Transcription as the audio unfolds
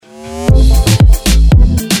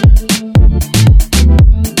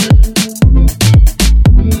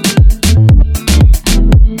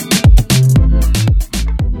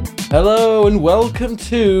welcome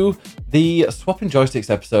to the Swapping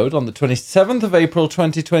Joysticks episode on the 27th of April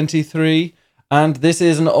 2023. And this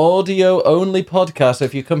is an audio-only podcast, so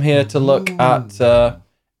if you come here to look at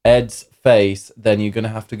Ed's face, then you're going to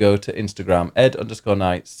have to go to Instagram,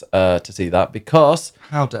 ed_nights, to see that, because...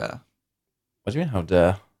 How dare? What do you mean, how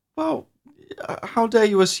dare? Well, how dare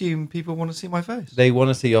you assume people want to see my face? They want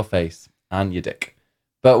to see your face and your dick.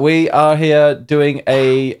 But we are here doing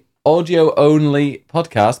a audio-only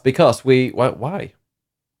podcast because why?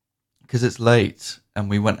 Because it's late and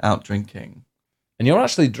we went out drinking. And you're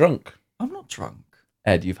actually drunk. I'm not drunk.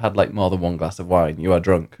 Ed, you've had like more than one glass of wine. You are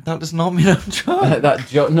drunk. That does not mean I'm drunk.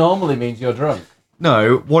 That normally means you're drunk.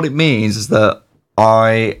 No, what it means is that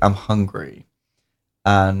I am hungry.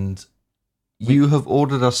 And you have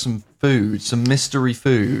ordered us some food, some mystery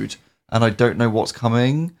food, and I don't know what's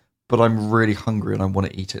coming, but I'm really hungry and I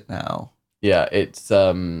want to eat it now. Yeah, it's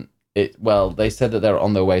well, they said that they're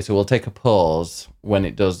on their way, so we'll take a pause when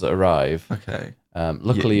it does arrive. Okay.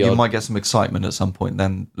 Luckily, you might get some excitement at some point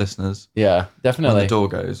then, listeners. Yeah, definitely. When the door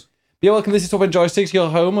goes. Yeah, welcome. This is Swapping Joysticks, your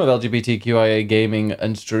home of LGBTQIA gaming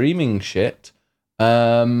and streaming shit.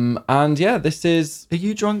 And yeah, this is... Are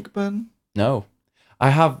you drunk, Ben? No. I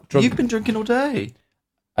have drunk... You've been drinking all day.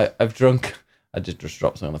 I've drunk... I did just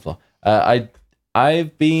drop something on the floor. I've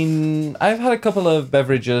had a couple of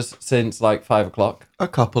beverages since like 5 o'clock. A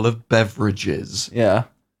couple of beverages. Yeah.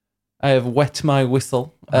 I have wet my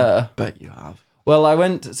whistle. I bet you have.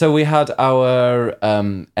 Well, so we had our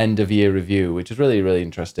end of year review, which was really, really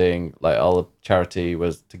interesting. Like all the charity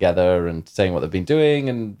was together and saying what they've been doing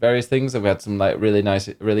and various things. And we had some like really nice,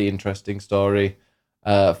 really interesting story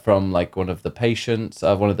from like one of the patients,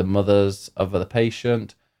 one of the mothers of the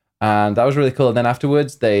patient. And that was really cool. And then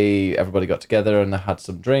afterwards, everybody got together and they had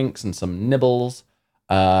some drinks and some nibbles.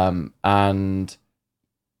 And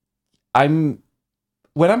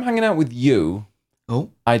when I'm hanging out with you,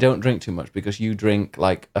 I don't drink too much because you drink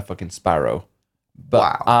like a fucking sparrow.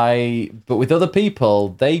 But wow. But with other people,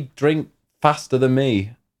 they drink faster than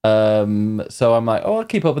me. So I'm like, I'll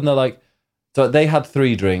keep up. And they're like, so they had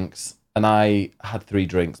 3 drinks and I had 3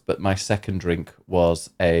 drinks, but my second drink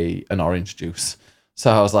was an orange juice. So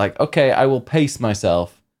I was like, okay, I will pace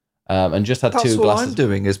myself, and just had 2 glasses. That's what I'm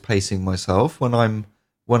doing is pacing myself when I'm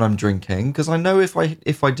drinking, because I know if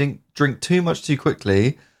I drink too much too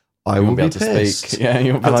quickly, I will be pissed. Yeah,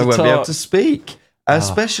 you won't be able to talk. And I won't be able to speak,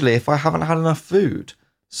 especially if I haven't had enough food.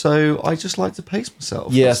 So I just like to pace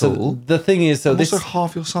myself. Yeah. So the thing is, I'm also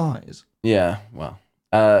half your size. Yeah. Well.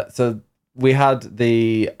 So we had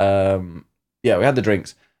the we had the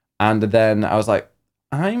drinks, and then I was like,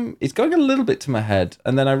 it's going a little bit to my head,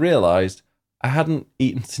 and then I realised I hadn't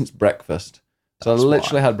eaten since breakfast. So I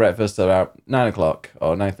literally had breakfast at about 9 o'clock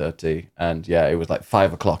or 9:30, and yeah, it was like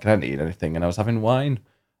 5 o'clock, and I hadn't eaten anything, and I was having wine.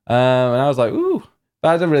 And I was like, ooh. But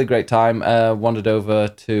I had a really great time. Wandered over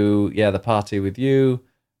to, the party with you,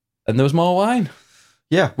 and there was more wine.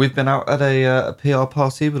 Yeah, we've been out at a PR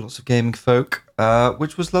party with lots of gaming folk,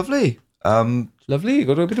 which was lovely. Lovely, you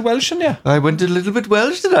got a bit of Welsh in you. I went a little bit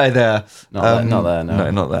Welsh today there. Not there, no.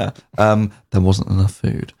 No, not there. There wasn't enough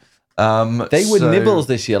food. They were nibbles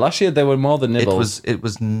this year. Last year, they were more than nibbles. It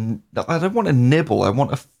was. I don't want a nibble. I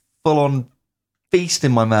want a full-on feast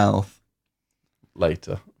in my mouth.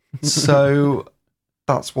 Later. So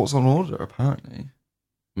that's what's on order, apparently.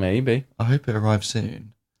 Maybe. I hope it arrives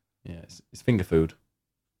soon. Yeah, it's finger food.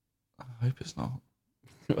 I hope it's not.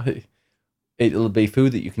 It'll be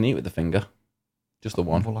food that you can eat with the finger. Just the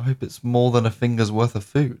one. Well, I hope it's more than a finger's worth of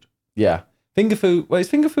food. Yeah. Finger food. Well, is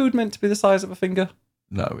finger food meant to be the size of a finger?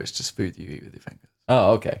 No, it's just food you eat with your fingers.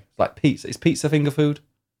 Oh, okay. Like pizza. Is pizza finger food?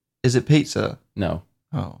 Is it pizza? No.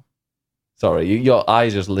 Oh. Sorry, your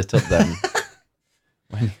eyes just lit up then.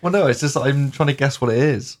 Well, no, it's just I'm trying to guess what it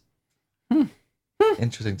is.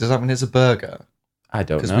 Interesting. Does that mean it's a burger? I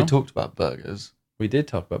don't know. Because we talked about burgers. We did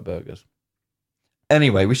talk about burgers.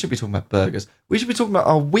 Anyway, we should be talking about burgers. We should be talking about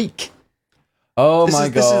our week. Oh my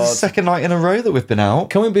God. This is the second night in a row that we've been out.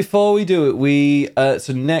 Before we do it,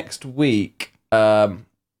 so next week,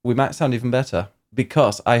 we might sound even better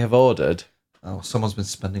because I have ordered. Oh, someone's been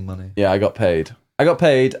spending money. Yeah, I got paid,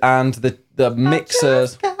 and the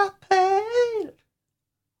mixers. I just got paid.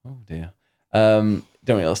 Oh dear. Don't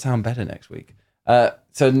worry, it'll sound better next week.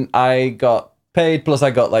 So I got paid, plus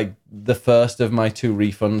I got like the first of my 2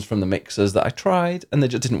 refunds from the mixers that I tried, and they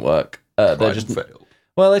just didn't work. They just failed.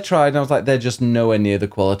 Well, I tried, and I was like, they're just nowhere near the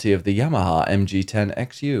quality of the Yamaha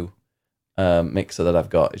MG10XU mixer that I've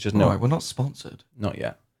got. It's just Right, we're not sponsored. Not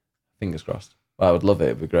yet. Fingers crossed. Well, I would love it.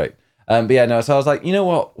 It'd be great. But yeah, no. So I was like, you know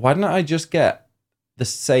what? Why don't I just get the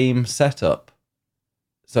same setup?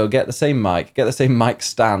 So get the same mic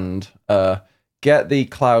stand, get the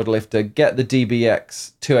Cloud Lifter, get the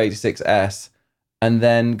DBX 286S, and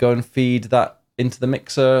then go and feed that into the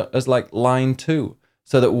mixer as like line 2,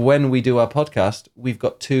 so that when we do our podcast, we've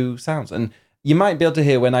got 2 sounds. And you might be able to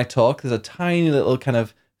hear when I talk, there's a tiny little kind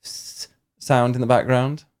of sound in the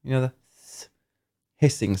background. You know, the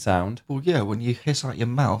hissing sound. Well, yeah, when you hiss out your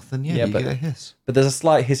mouth, then you get a hiss. But there's a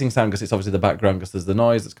slight hissing sound because it's obviously the background, because there's the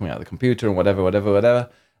noise that's coming out of the computer and whatever.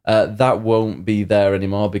 That won't be there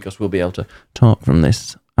anymore because we'll be able to talk from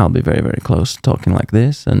this. I'll be very, very close, talking like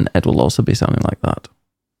this, and Ed will also be sounding like that.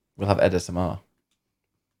 We'll have Ed SMR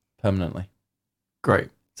permanently. Great.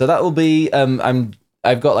 So that will be.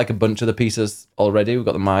 I've got like a bunch of the pieces already. We've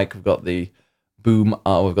got the mic. We've got the boom.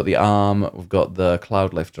 We've got the arm. We've got the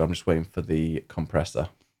Cloud Lifter. I'm just waiting for the compressor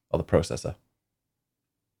or the processor,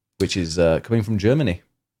 which is coming from Germany.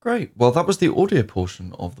 Great. Well, that was the audio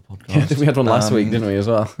portion of the podcast. Yeah, I think we had one last week, didn't we, as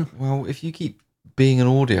well? Well, if you keep being an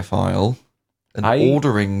audiophile and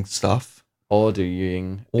ordering stuff,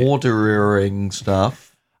 ordering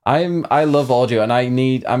stuff. I love audio, and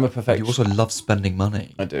I'm a perfectionist. You also love spending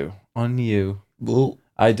money. I do. On you. Well,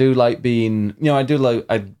 I do like being,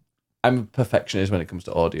 I'm a perfectionist when it comes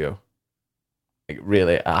to audio. Like,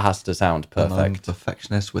 really, it has to sound perfect. And I'm a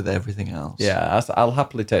perfectionist with everything else. Yeah, I'll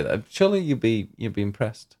happily take that. Surely you'd be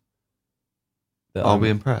impressed. I'll be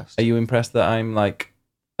impressed. Are you impressed that I'm like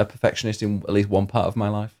a perfectionist in at least one part of my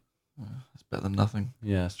life? It's better than nothing.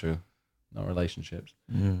 Yeah, it's true. Not relationships.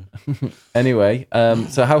 Yeah. Anyway,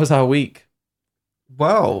 so how was our week?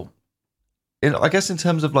 Well, I guess in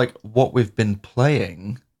terms of like what we've been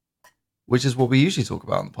playing, which is what we usually talk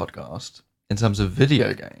about on the podcast, in terms of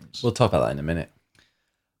video games. We'll talk about that in a minute.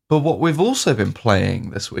 But what we've also been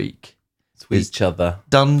playing this week is each other.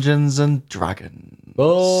 Dungeons and Dragons.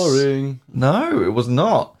 Boring. No, it was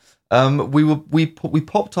not. We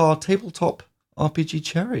popped our tabletop RPG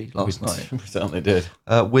cherry last night. We certainly did.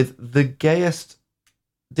 With the gayest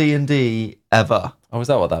D&D ever. Oh, is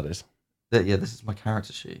that what that is? Yeah, this is my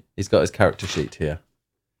character sheet. He's got his character sheet here.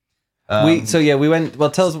 We went.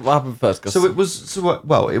 Well, tell us what happened first. It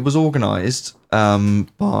was organised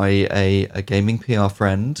by a gaming PR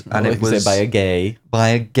friend, and it was by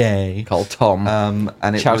a gay called Tom.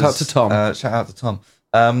 And shout out to Tom. Shout out to Tom.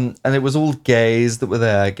 And it was all gays that were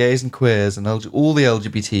there, gays and queers, and all the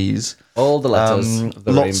LGBTs, all the letters, of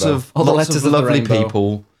the lots rainbow. of lots of lovely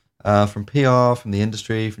people from PR, from the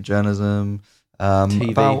industry, from journalism.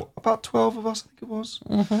 TV. About 12 of us, I think it was.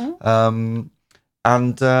 Mm-hmm.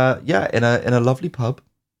 And in a lovely pub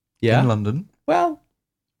in London. Well,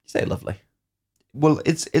 you say lovely. Well,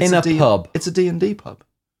 it's in a pub. It's a D&D pub.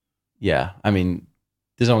 Yeah, I mean,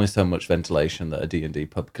 there's only so much ventilation that a D&D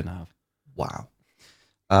pub can have. Wow.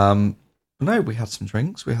 No, we had some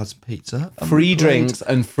drinks. We had some pizza. Free drinks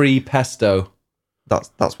and free pesto.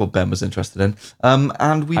 That's what Ben was interested in.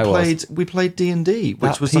 And we played D&D,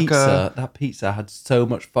 which was that pizza had so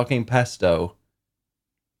much fucking pesto.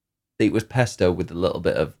 It was pesto with a little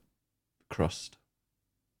bit of crust.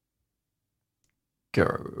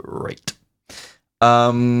 Great.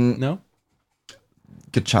 No?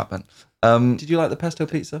 Good chat, Ben. Did you like the pesto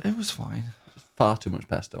pizza? It was fine. Far too much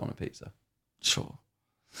pesto on a pizza. Sure.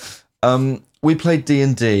 We played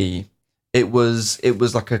D&D. It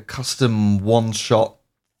was like a custom one-shot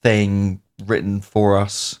thing written for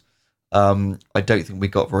us. I don't think we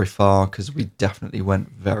got very far because we definitely went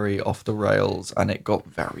very off the rails and it got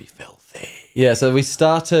very filthy. Yeah, so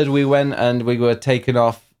we went and we were taken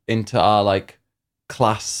off into our like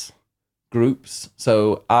class groups.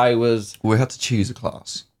 So we had to choose a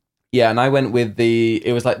class. Yeah, and I went with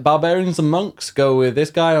it was like barbarians and monks, go with this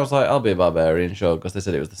guy. I was like, I'll be a barbarian, sure, because they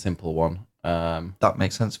said it was the simple one. That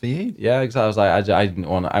makes sense for you? Yeah, exactly. I was like,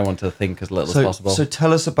 I want to think as little as possible. So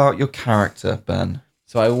tell us about your character, Ben.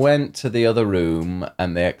 So I went to the other room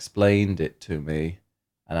and they explained it to me.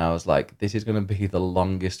 And I was like, this is going to be the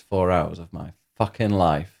longest 4 hours of my fucking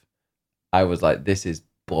life. I was like, this is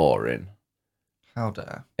boring. How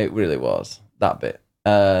dare. It really was, that bit.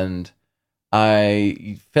 And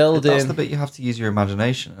I filled in... That's the bit you have to use your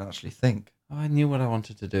imagination and actually think. Oh, I knew what I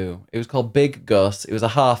wanted to do. It was called Big Gus. It was a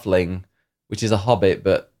halfling, which is a hobbit,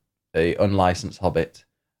 but a unlicensed hobbit.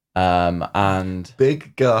 And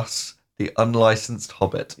Big Gus, the unlicensed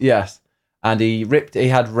hobbit. Yes. And he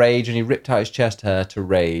had rage and he ripped out his chest hair to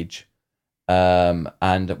rage. And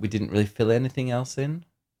we didn't really fill anything else in.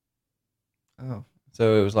 Oh.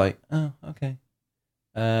 So it was like, oh, okay.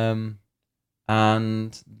 The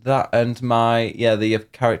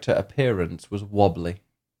character appearance was wobbly.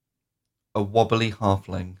 A wobbly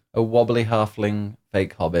halfling. A wobbly halfling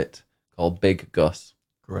fake hobbit called Big Gus.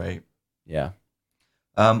 Great. Yeah.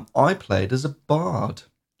 I played as a bard.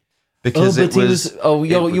 because but it was.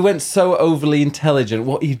 you went so overly intelligent.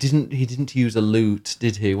 What he didn't use a lute,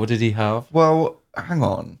 did he? What did he have? Well, hang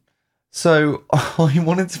on. So I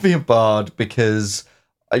wanted to be a bard because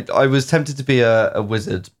I was tempted to be a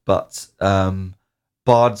wizard, but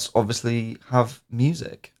bards obviously have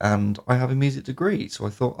music, and I have a music degree, so I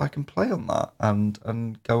thought I can play on that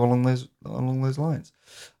and go along those lines.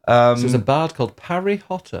 So there's a bard called Parry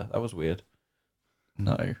Hotter. That was weird.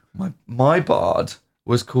 No, my bard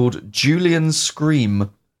was called Julian Scream.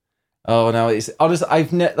 Oh no, it's honestly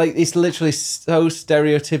it's literally so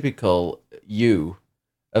stereotypical.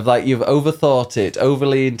 Of like you've overthought it,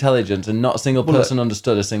 overly intelligent, and not a single person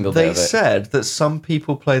understood a single bit of it. They said that some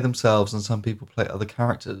people play themselves and some people play other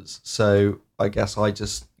characters. So I guess I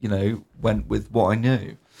just, went with what I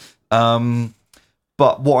knew.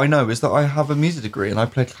 But what I know is that I have a music degree and I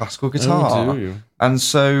play classical guitar. Oh, do you? And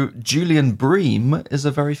so Julian Bream is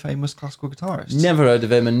a very famous classical guitarist. Never heard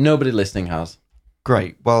of him, and nobody listening has.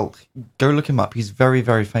 Great. Well, go look him up. He's very,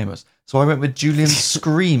 very famous. So I went with Julian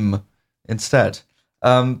Scream instead.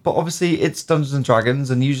 But obviously it's Dungeons and Dragons,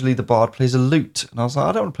 and usually the bard plays a lute. And I was like,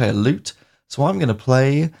 I don't want to play a lute, so I'm going to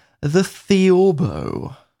play the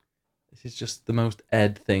theorbo. This is just the most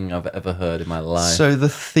Ed thing I've ever heard in my life. So the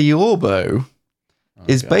theorbo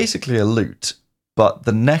is basically a lute, but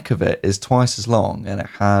the neck of it is twice as long, and it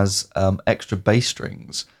has extra bass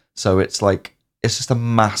strings. So it's just a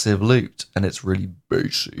massive lute, and it's really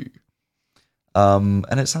bassy.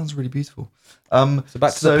 And it sounds really beautiful. So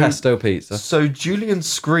back to the pesto pizza. So Julian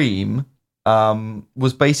Scream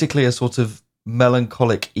was basically a sort of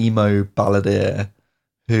melancholic emo balladeer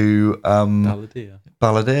who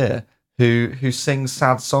who sings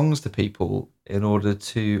sad songs to people in order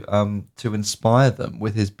to inspire them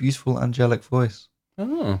with his beautiful angelic voice.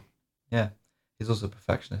 Oh, yeah, he's also a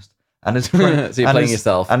perfectionist, and is prone, so you're playing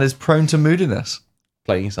yourself, and is prone to moodiness.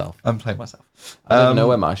 Playing yourself. I'm playing myself. I don't know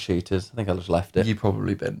where my sheet is. I think I just left it. You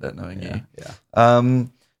probably binned it, knowing you. Yeah.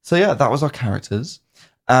 So yeah, that was our characters.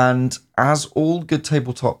 And as all good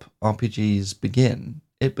tabletop RPGs begin,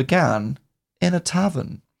 it began in a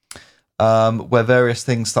tavern where various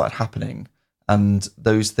things started happening. And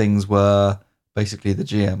those things were basically the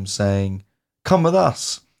GM saying, come with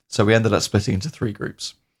us. So we ended up splitting into 3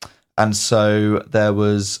 groups. And so there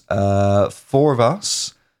was 4 of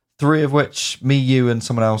us, 3 of which, me, you, and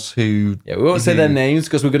someone else who... Yeah, we won't say their names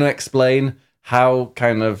because we're going to explain what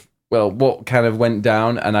kind of went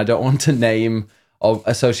down, and I don't want to name or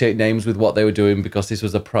associate names with what they were doing because this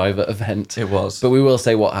was a private event. It was. But we will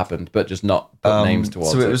say what happened, but just not put names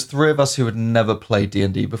towards it. So it was 3 of us who had never played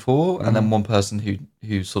D&D before, and then 1 person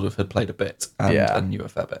who sort of had played a bit and knew a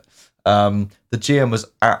fair bit. The GM was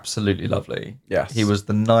absolutely lovely. Yes. He was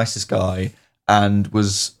the nicest guy and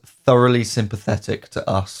was thoroughly sympathetic to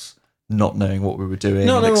us not knowing what we were doing,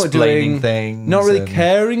 not knowing explaining things, not really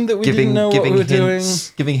caring that we didn't know what we were doing,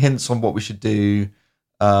 giving hints on what we should do,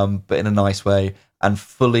 but in a nice way, and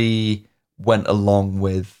fully went along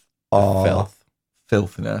with our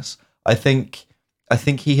filthiness. I think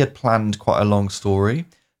he had planned quite a long story.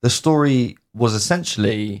 The story was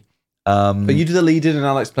essentially... but you do the lead in and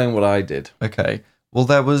I'll explain what I did. Okay. Well,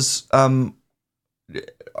 there was...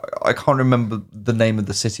 I can't remember the name of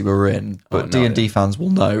the city we were in, but D&D fans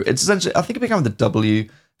will know. It's essentially... I think it began with a W.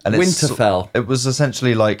 And Winterfell. It was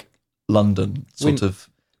essentially like London, sort of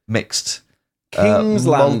mixed... King's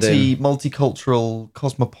Landing. Multicultural,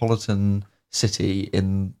 cosmopolitan city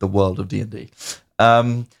in the world of D&D.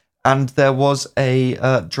 And there was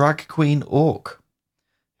a drag queen orc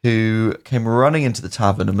who came running into the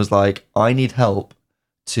tavern and was like, I need help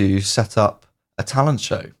to set up a talent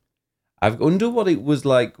show. I wonder what it was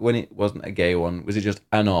like when it wasn't a gay one. Was it just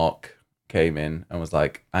an orc came in and was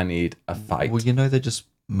like, I need a fight? Well, they just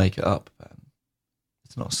make it up, Ben.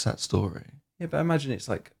 It's not a set story. Yeah, but I imagine it's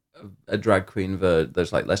like a drag queen.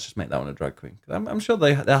 There's like, let's just make that one a drag queen. I'm sure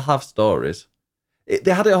they'll have stories.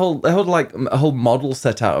 They had a whole model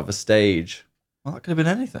set out of a stage. Well, that could have been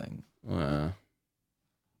anything. Yeah.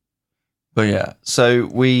 But yeah, so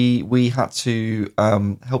we had to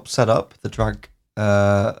help set up the drag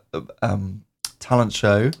talent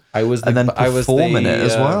show. I was in it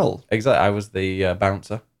as well. Exactly, I was the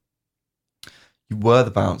bouncer. You were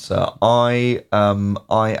the bouncer. I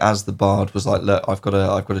as the bard was like, look, I've got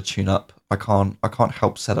to tune up. I can't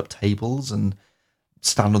help set up tables and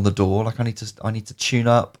stand on the door. Like I need to tune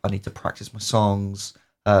up. I need to practice my songs.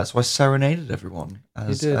 So I serenaded everyone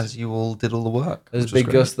as you all did all the work. There's Big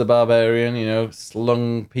Gus the Barbarian,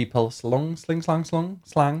 slung people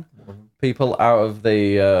out of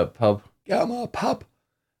the pub. Get them a pub.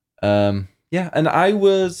 Yeah, and I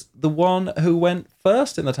was the one who went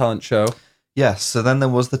first in the talent show. Yes, so then there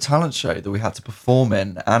was the talent show that we had to perform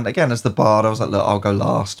in. And again, as the bard, I was like, look, I'll go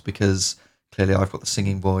last because clearly I've got the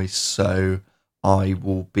singing voice. So I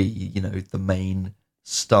will be, the main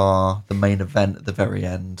star, the main event at the very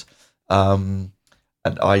end. And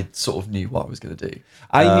I sort of knew what I was going to do.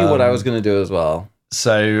 I knew what I was going to do as well.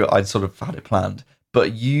 So I'd sort of had it planned.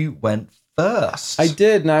 But you went first. I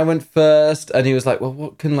did, and I went first. And he was like, well,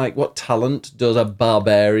 what talent does a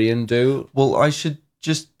barbarian do? Well, I should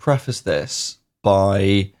just preface this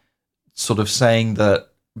by sort of saying that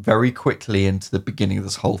very quickly into the beginning of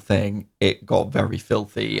this whole thing, it got very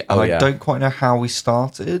filthy. And I don't quite know how we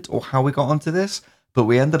started or how we got onto this, but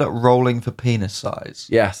we ended up rolling for penis size.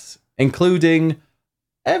 Yes, including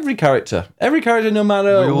every character. Every character, no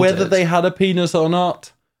matter whether they had a penis or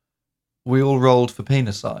not. We all rolled for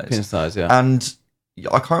penis size. Penis size, yeah. And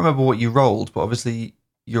I can't remember what you rolled, but obviously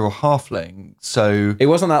you're a halfling, so... It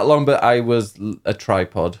wasn't that long, but I was a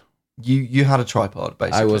tripod. You had a tripod,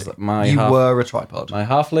 basically. You were a tripod. My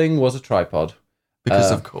halfling was a tripod.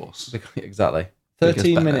 Because of course. Exactly.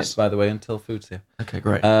 13 minutes, by the way, until food's here. Okay,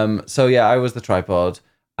 great. So yeah, I was the tripod,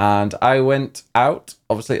 and I went out,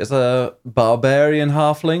 obviously, as a barbarian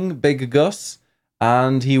halfling, Big Gus,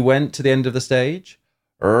 and he went to the end of the stage,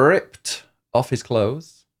 ripped off his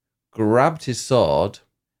clothes, grabbed his sword,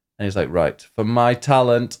 and he's like, right, for my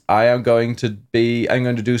talent, I'm going to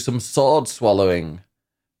do some sword swallowing.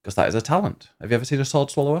 Because that is a talent. Have you ever seen a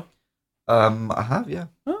sword swallower? I have, yeah.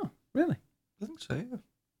 Oh, really? I think so, yeah.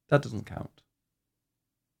 That doesn't count.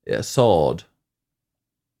 Yeah, a sword.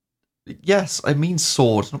 Yes, I mean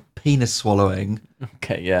sword, not penis swallowing.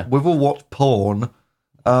 Okay, yeah. We've all watched porn.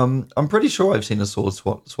 I'm pretty sure I've seen a sword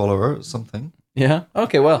swallower or something. Yeah?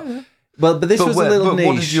 Okay, well. Yeah. But this was a little niche.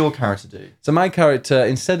 What did your character do? So my character,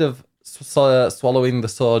 instead of swallowing the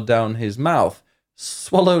sword down his mouth,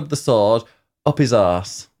 swallowed the sword up his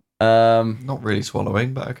arse. Not really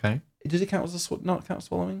swallowing, but okay. Does it count as not count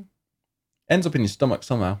swallowing? Ends up in your stomach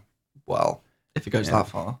somehow. Well, if it goes that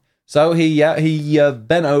far. So he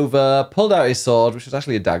bent over, pulled out his sword, which was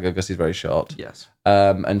actually a dagger because he's very short. Yes.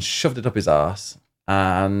 And shoved it up his arse.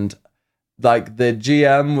 And like the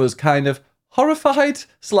GM was kind of horrified,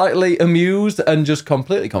 slightly amused, and just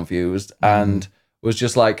completely confused, and was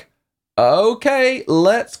just like, "Okay,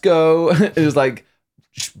 let's go." It was like,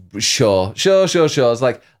 Sure. It's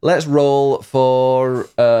like, let's roll for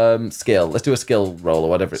skill. Let's do a skill roll or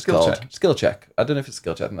whatever it's called. Skill check. I don't know if it's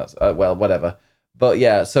skill check. And that's whatever. But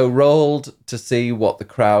yeah, so rolled to see what the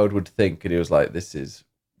crowd would think, and he was like, "This is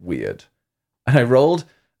weird." And I rolled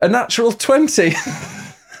a natural 20.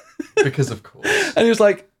 Because of course. And he was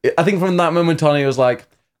like, I think from that moment on, he was like,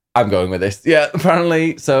 "I'm going with this." Yeah,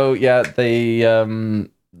 apparently. So yeah, the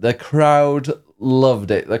crowd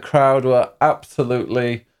loved it. The crowd were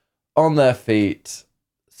absolutely on their feet,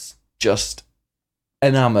 just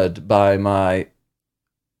enamored by my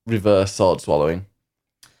reverse sword swallowing.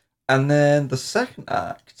 And then the second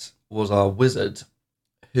act was our wizard,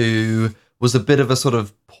 who was a bit of a sort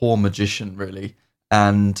of poor magician, really,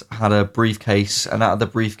 and had a briefcase, and out of the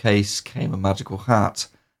briefcase came a magical hat.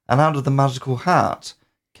 And out of the magical hat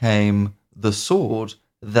came the sword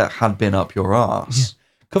that had been up your arse.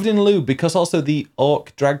 Covered in lube, because also the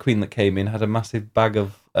orc drag queen that came in had a massive bag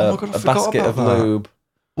of a basket of lube.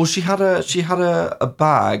 Well, she had a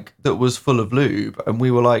bag that was full of lube, and we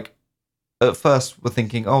were like, at first we're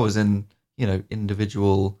thinking, oh, as in,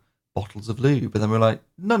 individual bottles of lube, and then we're like,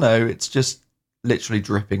 no, it's just literally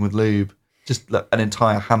dripping with lube, just like an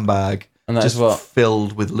entire handbag, and that's just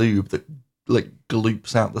filled with lube that like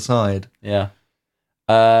gloops out the side. Yeah.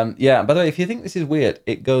 By the way, if you think this is weird,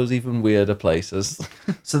 it goes even weirder places.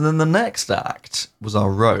 So then the next act was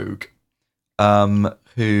our rogue,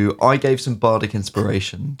 who I gave some bardic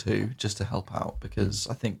inspiration to, just to help out, because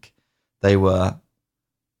I think they were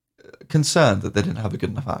concerned that they didn't have a good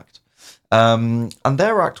enough act. And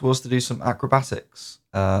their act was to do some acrobatics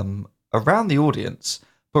around the audience,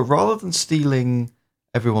 but rather than stealing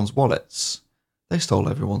everyone's wallets, they stole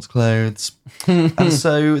everyone's clothes. And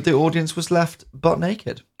so the audience was left butt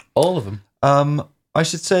naked. All of them. I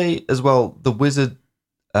should say as well, the wizard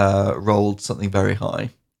rolled something very high.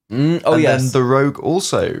 Yes. Then the rogue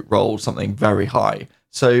also rolled something very high.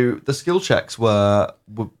 So the skill checks were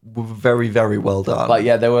very, very well done.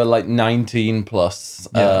 They were like 19 plus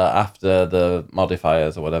after the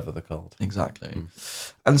modifiers or whatever they're called. Exactly.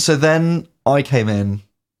 And so then I came in,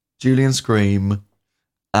 Julian Scream,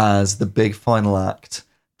 as the big final act.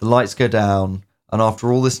 The lights go down, and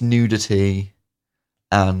after all this nudity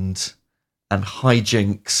and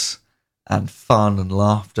hijinks and fun and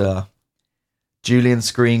laughter, Julian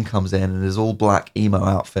Scream comes in his all black emo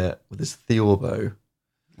outfit with his Theorbo.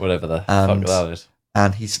 Whatever the And- fuck that is.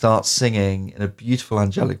 and he starts singing in a beautiful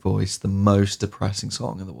angelic voice the most depressing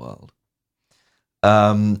song in the world,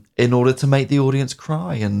 in order to make the audience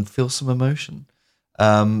cry and feel some emotion,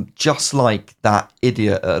 just like that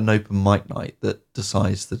idiot at an open mic night that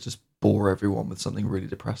decides to just bore everyone with something really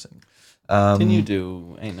depressing. Didn't you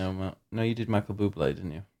do Ain't No, you did Michael Bublé,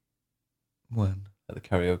 didn't you, When? at the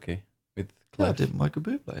karaoke with Yeah, I Cliff? did Michael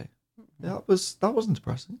Bublé. Yeah, that wasn't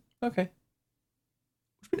depressing. Okay.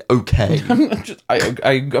 Okay.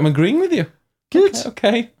 I'm agreeing with you. Good.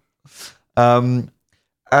 Okay. So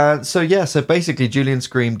basically, Julian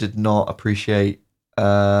Scream did not appreciate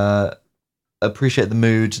the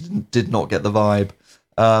mood, did not get the vibe.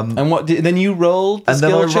 And then you rolled the And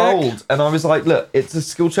then skill I check? rolled, and I was like, "Look, it's a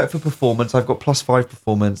skill check for performance. I've got +5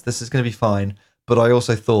 performance. This is going to be fine." But I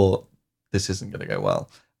also thought this isn't going to go well,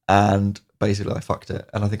 and basically, I fucked it.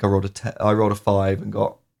 And I think I rolled a 5 and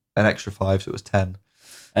got an extra 5, so it was 10.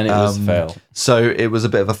 And it was a fail. So it was a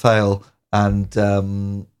bit of a fail, and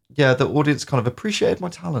the audience kind of appreciated my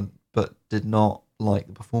talent, but did not like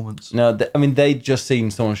the performance. No, they'd just seen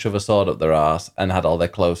someone shove a sword up their ass and had all their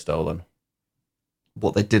clothes stolen.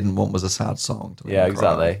 What they didn't want was a sad song. To make Yeah, them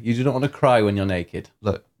cry. exactly. You do not want to cry when you're naked.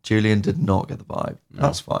 Look, Julian did not get the vibe. No.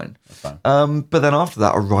 That's fine. That's fine. But then after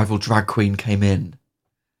that, a rival drag queen came in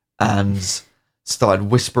and started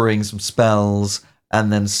whispering some spells,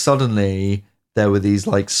 and then suddenly there were these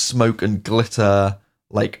like smoke and glitter,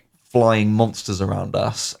 like flying monsters around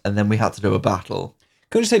us, and then we had to do a battle.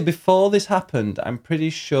 Can I say, before this happened, I'm pretty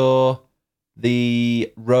sure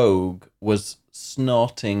the rogue was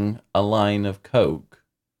snorting a line of coke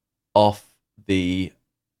off the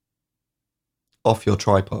Off your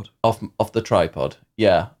tripod. off the tripod.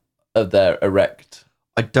 Yeah, of their erect.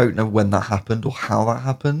 I don't know when that happened or how that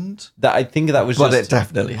happened, I think that was but just. it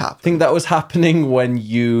definitely I happened. think that was happening when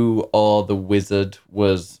you or the wizard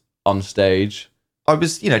was on stage. I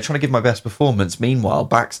was, trying to give my best performance. Meanwhile,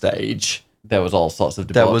 backstage, There was all sorts of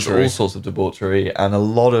debauchery. there was all sorts of debauchery and a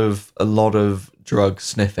lot of drug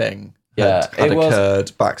sniffing Yeah, had it was-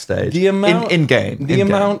 occurred backstage. The amount- in game, The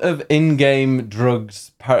amount of in-game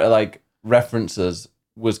drugs, references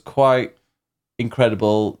was quite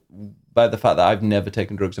incredible. By the fact that I've never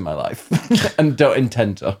taken drugs in my life and don't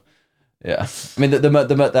intend to. Yeah, I mean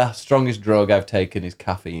the strongest drug I've taken is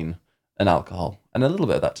caffeine and alcohol, and a little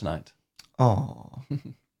bit of that tonight. Oh,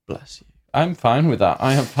 bless you. I'm fine with that.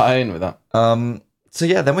 I am fine with that. So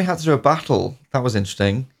yeah, then we had to do a battle. That was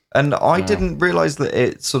interesting, and I didn't realize that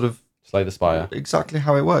it's sort of Slay the Spire. exactly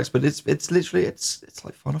how it works. But it's literally it's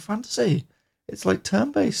like Final Fantasy. It's like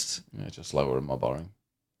turn based. Yeah, just slower and more boring.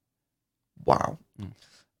 Wow.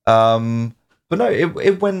 But no,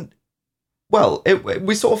 it went well.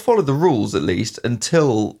 We sort of followed the rules at least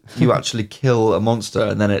until you actually kill a monster,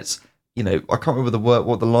 and then it's I can't remember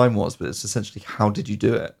what the line was, but it's essentially how did you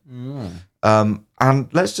do it. And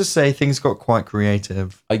let's just say things got quite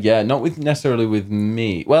creative. Yeah, not necessarily with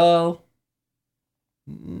me. Well,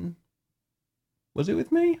 was it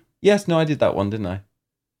with me? Yes, no, I did that one, didn't I?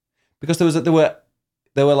 Because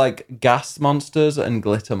there were like gas monsters and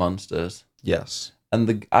glitter monsters. Yes.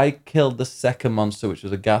 And I killed the second monster, which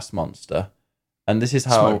was a gas monster. And this is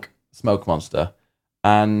how... Smoke monster.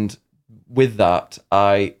 And with that,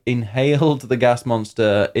 I inhaled the gas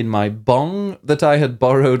monster in my bong that I had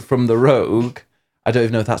borrowed from the rogue. I don't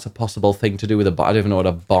even know if that's a possible thing to do with a bong. I don't even know what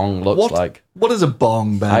a bong looks like. What is a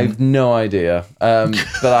bong, Ben? I have no idea.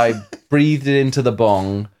 But I breathed it into the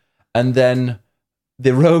bong, and then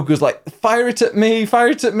the rogue was like, fire it at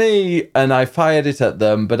me, and I fired it at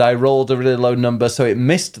them, but I rolled a really low number, so it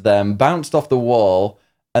missed them, bounced off the wall,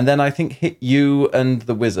 and then I think hit you and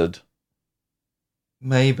the wizard.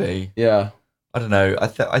 Maybe. Yeah. I don't know. I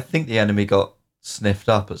think the enemy got sniffed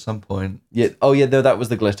up at some point. Yeah. Oh, yeah, no, that was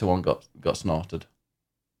the glitter one got snorted.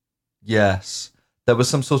 Yes. There was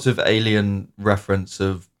some sort of alien reference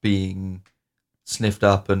of being sniffed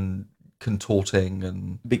up and contorting,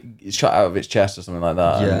 and Shot out of its chest or something like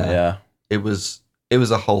that. Yeah. And, yeah. it was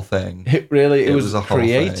a whole thing. It was a whole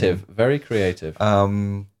creative. thing. Very creative.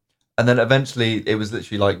 And then eventually it was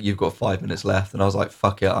literally like, you've got 5 minutes left, and I was like,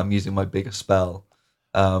 fuck it, I'm using my biggest spell.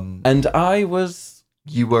 And I was...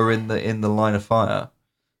 You were in the line of fire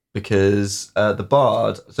because the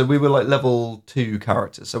bard. So we were like level 2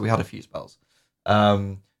 characters, so we had a few spells.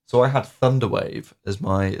 So I had Thunderwave as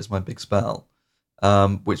my big spell,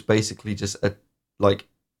 which basically just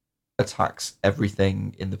attacks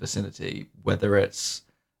everything in the vicinity, whether it's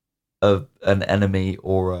an enemy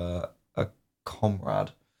or a comrade,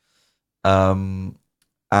 or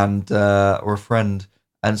a friend.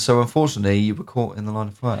 And so, unfortunately, you were caught in the line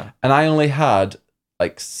of fire. And I only had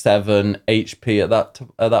like 7 HP at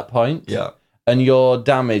that point. Yeah. And your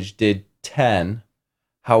damage did 10.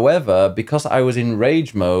 However, because I was in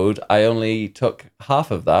rage mode, I only took half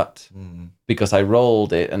of that because I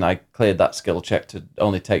rolled it and I cleared that skill check to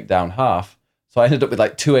only take down half. So I ended up with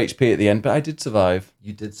like 2 HP at the end, but I did survive.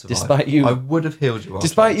 You did survive. Despite you, I would have healed you.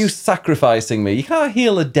 Despite you sacrificing me. You can't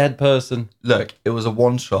heal a dead person. Look, it was a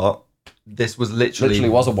one shot. This was literally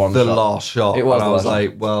was a one the shot. last shot. It was. And I was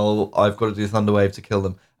like, well, I've got to do Thunderwave to kill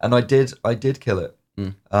them. And I did kill it.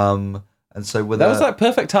 And so with that was like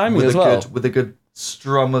perfect timing as well. With a good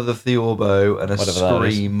strum of the Theorbo and a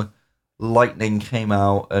scream, lightning came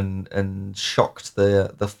out and shocked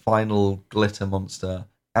the final glitter monster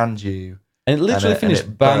and you. And it literally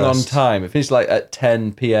finished bang on time. It finished like at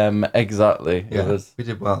 10 p.m. exactly. Yeah, we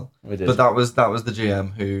did well. We did. But that was the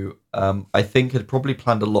GM who I think had probably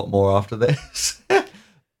planned a lot more after this.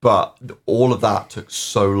 But all of that took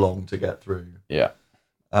so long to get through. Yeah.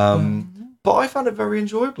 But I found it very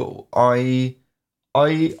enjoyable. I'm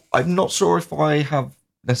not sure if I have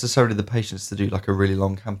necessarily the patience to do like a really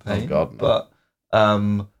long campaign. Oh God, no. But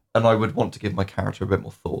and I would want to give my character a bit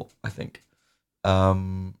more thought, I think.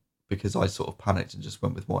 Because I sort of panicked and just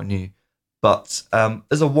went with what I knew. But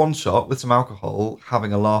as a one shot with some alcohol,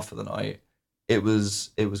 having a laugh for the night, it was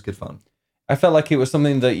good fun. I felt like it was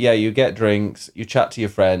something that you get drinks, you chat to your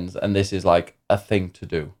friends, and this is like a thing to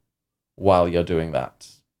do while you're doing that.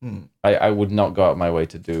 I would not go out of my way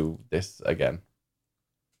to do this again.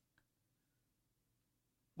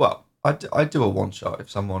 Well, I'd do a one shot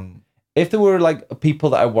if there were like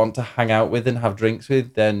people that I want to hang out with and have drinks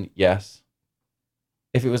with, then yes.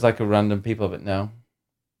 If it was like a random people, but no.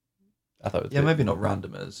 I thought it was maybe not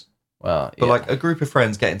randomers. Well, but like a group of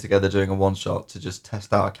friends getting together doing a one shot to just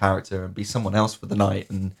test out a character and be someone else for the night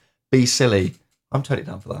and be silly. I'm totally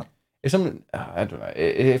down for that. If someone, I don't know,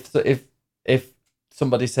 if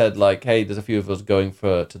somebody said like, hey, there's a few of us going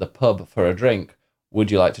to the pub for a drink,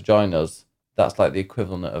 would you like to join us? That's like the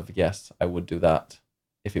equivalent of yes, I would do that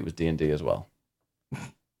if it was D&D as well.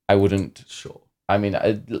 I wouldn't. Sure. I mean,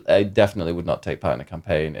 I definitely would not take part in a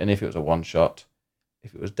campaign. And if it was a one-shot,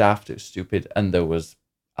 if it was daft, it was stupid, and there was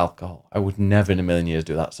alcohol, I would never in a million years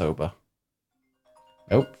do that sober.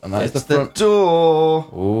 Nope. And that is the front door.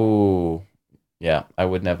 Ooh. Yeah, I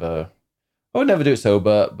would never do it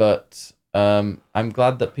sober, but I'm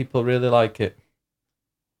glad that people really like it.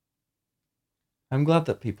 I'm glad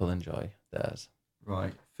that people enjoy theirs.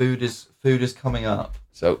 Right. Food is coming up.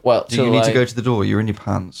 So, well, do you need to go to the door? You're in your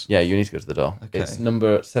pants. Yeah, you need to go to the door. Okay. It's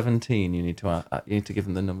number 17. You need to give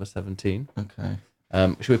them the number 17. Okay.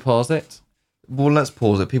 Should we pause it? Well, let's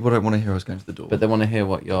pause it. People don't want to hear us going to the door. But they want to hear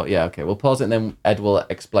what you're... Yeah, okay. We'll pause it and then Ed will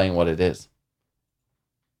explain what it is.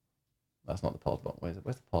 That's not the pause button. Where's the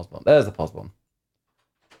pause button? There's the pause button.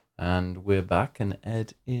 And we're back and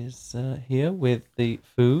Ed is here with the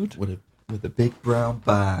food. With a big brown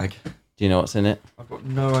bag. Do you know what's in it? I've got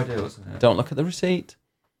no idea what's in it. Don't look at the receipt.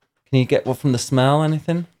 Can you get what from the smell,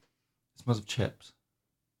 anything? It smells of chips.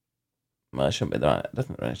 Well, it shouldn't be there. I don't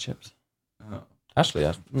think there are any chips. Oh. Actually,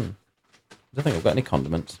 I don't think I've got any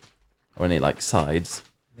condiments. Or any, like, sides.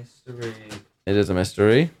 Mystery. It is a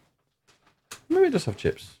mystery. Maybe it does have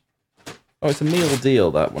chips. Oh, it's a meal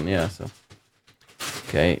deal, that one, yeah, so...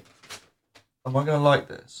 Okay. Am I going to like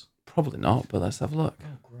this? Probably not, but let's have a look.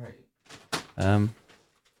 Oh, great.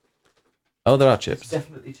 Oh, there are chips. It's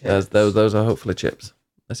definitely chips. Those are hopefully chips.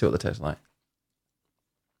 Let's see what they taste like.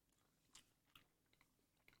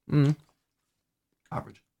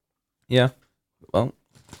 Average. Yeah. Well,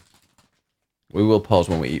 we will pause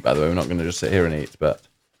when we eat, by the way. We're not going to just sit here and eat, but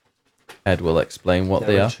Ed will explain what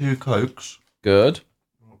they are. 2 Cokes. Good.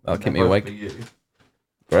 That'll keep me awake. You.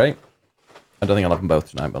 Great. I don't think I'll have them both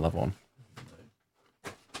tonight, but I'll have one.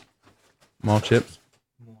 More chips.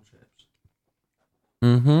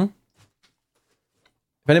 Mm-hmm.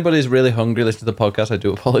 If anybody's really hungry listening to the podcast, I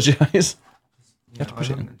do apologise. Yeah, I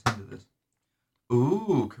haven't intended this.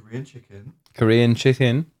 Ooh, Korean chicken. Korean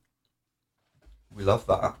chicken. We love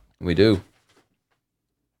that. We do.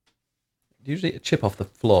 Usually a chip off the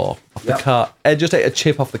floor, off the car. Ed just ate a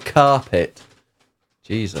chip off the carpet.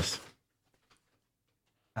 Jesus.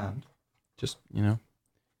 And? Just,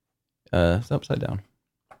 it's upside down.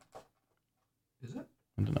 Is it?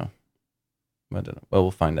 I don't know. Well,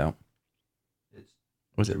 we'll find out.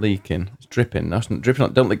 Was it leaking? It's dripping. No, it's not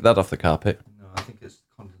dripping. Don't lick that off the carpet. No, I think it's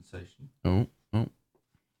condensation. Oh.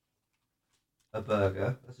 A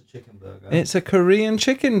burger. That's a chicken burger. It's a Korean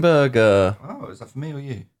chicken burger. Oh, is that for me or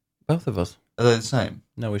you? Both of us. Are they the same?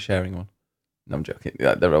 No, we're sharing one. No, I'm joking.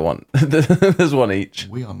 Yeah, there are one. There's one each.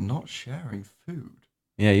 We are not sharing food.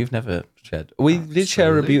 Yeah, you've never shared. We did share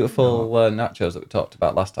a Absolutely beautiful nachos that we talked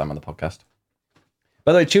about last time on the podcast.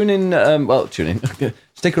 By the way, tune in. Tune in.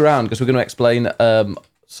 Stick around because we're going to explain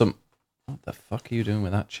some. What the fuck are you doing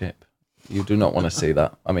with that chip? You do not want to see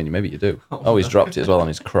that. I mean, maybe you do. Oh, he's dropped it as well on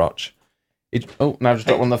his crotch. Now just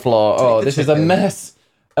dropped one on the floor. Oh, this is a mess.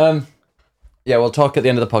 Yeah, we'll talk at the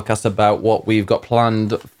end of the podcast about what we've got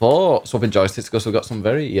planned for Swapping Joysticks because we've got some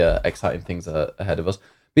very exciting things ahead of us.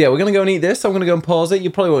 But yeah, we're going to go and eat this. I'm going to go and pause it. You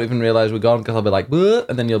probably won't even realise we're gone because I'll be like, "Bleh,"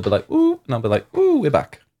 and then you'll be like, ooh, and I'll be like, ooh, we're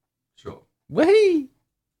back. Sure. Whee!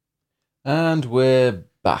 And we're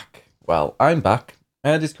back. Well, I'm back.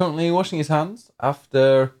 Ed is currently washing his hands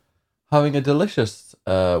after having a delicious,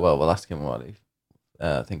 we'll ask him what he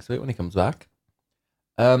thinks of it when he comes back.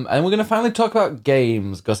 And we're going to finally talk about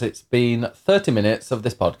games because it's been 30 minutes of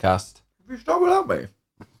this podcast. Have you started without me?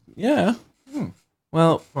 Yeah.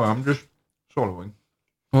 Well, I'm just swallowing.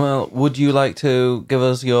 Well, would you like to give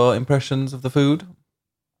us your impressions of the food?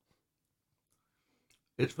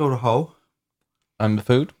 It's filled a hole. And the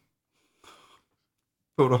food?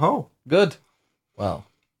 Filled a hole. Good. Well,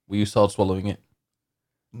 were you sword swallowing it?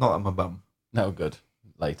 Not at my bum. No, good.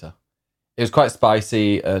 Later. It was quite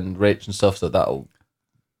spicy and rich and stuff, so that'll...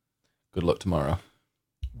 Good luck tomorrow.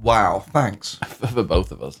 Wow, thanks. For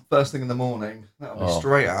both of us. First thing in the morning. That'll be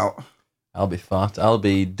straight out. I'll be fat. I'll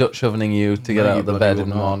be Dutch ovening you to get out of the bed in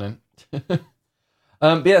the morning.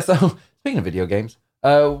 But yeah, so speaking of video games,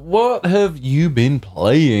 what have you been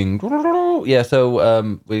playing? Yeah,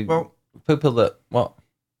 so people that what?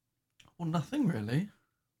 Well, nothing really.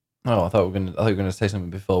 Oh, I thought you were gonna say something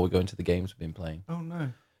before we go into the games we've been playing. Oh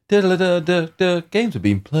no. Games we've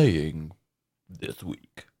been playing this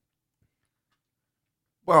week.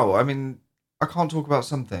 Well, I mean, I can't talk about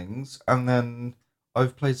some things, and then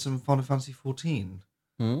I've played some Final Fantasy 14,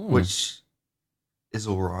 which is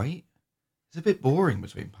all right. It's a bit boring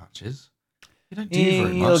between patches. You don't do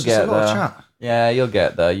very much. You'll get a lot of chat. Yeah, you'll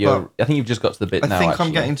get there. I think you've just got to the bit now. I think actually.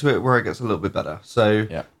 I'm getting to it where it gets a little bit better. So,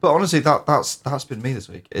 yeah. But honestly, that's been me this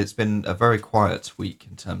week. It's been a very quiet week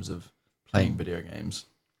in terms of playing video games.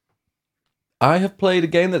 I have played a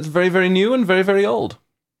game that's very, very new and very, very old.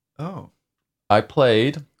 Oh. I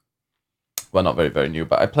played... Well, not very, very new,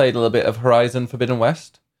 but I played a little bit of Horizon Forbidden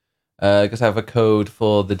West because I have a code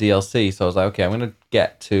for the DLC. So I was like, okay, I'm going to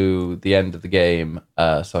get to the end of the game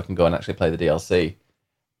so I can go and actually play the DLC.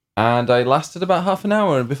 And I lasted about half an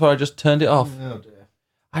hour before I just turned it off. Oh, dear.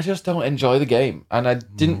 I just don't enjoy the game. And I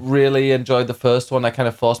didn't really enjoy the first one. I kind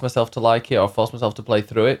of forced myself to like it or forced myself to play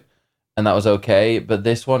through it. And that was okay. But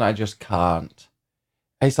this one, I just can't.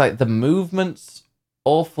 It's like the movement's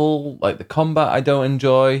awful. Like the combat, I don't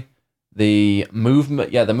enjoy. The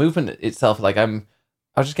movement itself, like I was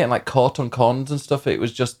just getting like caught on corners and stuff. It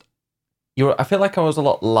was just, I feel like I was a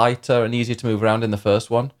lot lighter and easier to move around in the first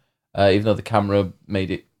one, even though the camera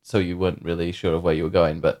made it so you weren't really sure of where you were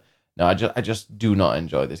going. But no, I just do not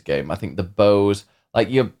enjoy this game. I think the bows, like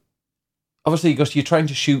obviously because you're trying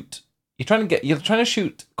to shoot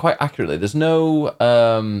quite accurately. There's no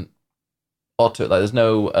there's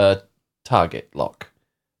no target lock.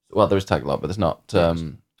 Well, there is target lock, but there's not.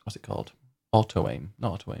 What's it called? Auto aim,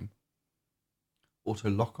 not auto aim. Auto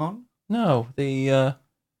lock on? No, the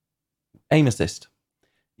aim assist.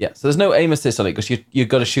 Yeah, so there's no aim assist on it because you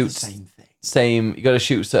got to shoot Same thing. You got to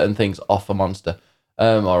shoot certain things off a monster,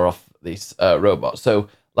 or off these robots. So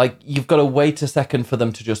like you've got to wait a second for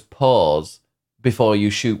them to just pause before you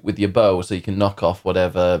shoot with your bow, so you can knock off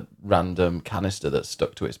whatever random canister that's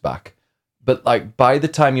stuck to its back. But like by the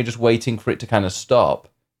time you're just waiting for it to kind of stop,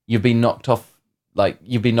 you've been knocked off. Like,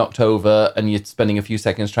 you've been knocked over and you're spending a few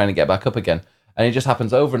seconds trying to get back up again. And it just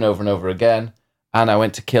happens over and over and over again. And I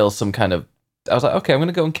went to kill some kind of... I was like, okay, I'm going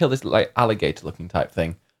to go and kill this like alligator-looking type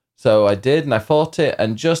thing. So I did, and I fought it.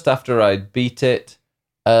 And just after I beat it,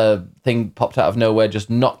 a thing popped out of nowhere, just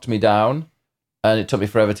knocked me down. And it took me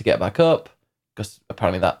forever to get back up. Because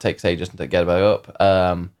apparently that takes ages to get back up.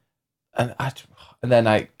 And then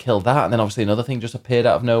I killed that. And then obviously another thing just appeared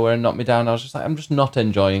out of nowhere and knocked me down. I was just like, I'm just not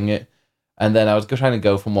enjoying it. And then I was trying to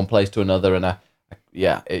go from one place to another, and I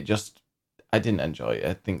didn't enjoy it.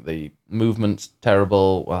 I think the movement's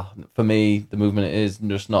terrible. Well, for me, the movement is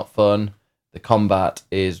just not fun. The combat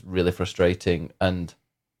is really frustrating, and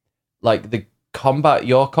like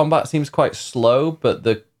your combat seems quite slow, but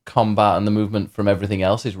the combat and the movement from everything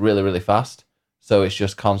else is really, really fast. So it's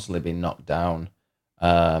just constantly being knocked down,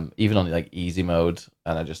 even on like easy mode,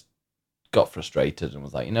 and I just got frustrated and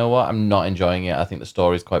was like, you know what, I'm not enjoying it. I think the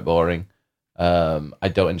story's quite boring. I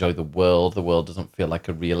don't enjoy the world. The world doesn't feel like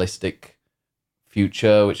a realistic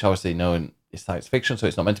future, which obviously is science fiction, so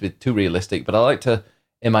it's not meant to be too realistic. But I like to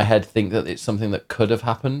in my head think that it's something that could have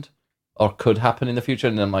happened or could happen in the future,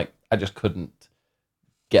 and I'm like, I just couldn't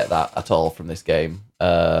get that at all from this game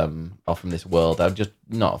or from this world. I'm just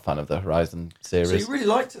not a fan of the Horizon series. So you really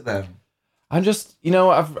liked it then? I'm just,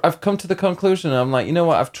 I've come to the conclusion. I'm like, you know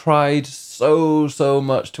what? I've tried so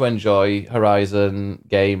much to enjoy Horizon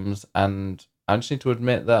games, and I just need to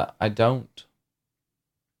admit that I don't.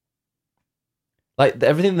 Like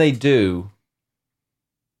everything they do,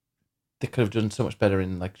 they could have done so much better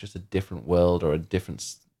in like just a different world or a different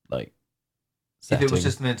like setting. If it was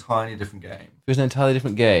just an entirely different game. It was an entirely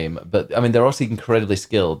different game, but I mean, they're also incredibly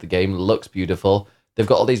skilled. The game looks beautiful. They've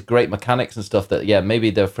got all these great mechanics and stuff that, yeah,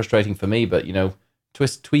 maybe they're frustrating for me, but,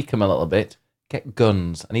 tweak them a little bit. Get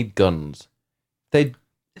guns. I need guns.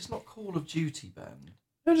 It's not Call of Duty, Ben.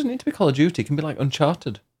 No, it doesn't need to be Call of Duty. It can be like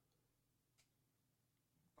Uncharted.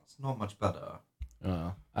 That's not much better.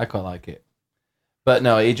 Oh, I quite like it. But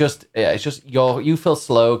no, it's just you feel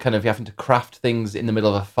slow, kind of, you're having to craft things in the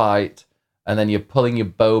middle of a fight, and then you're pulling your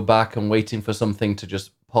bow back and waiting for something to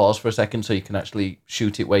just pause for a second so you can actually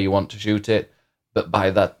shoot it where you want to shoot it. But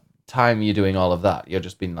by that time you're doing all of that, you're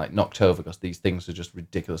just being like knocked over because these things are just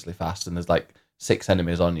ridiculously fast and there's like 6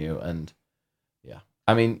 enemies on you. And yeah,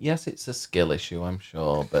 I mean, yes, it's a skill issue, I'm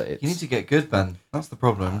sure, but you need to get good, Ben. That's the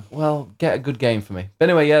problem. Well, get a good game for me. But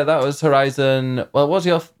anyway, yeah, that was Horizon. Well, what's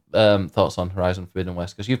your thoughts on Horizon Forbidden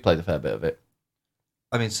West? Because you've played a fair bit of it.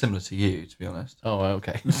 I mean, similar to you, to be honest. Oh,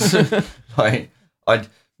 okay. I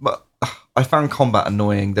found combat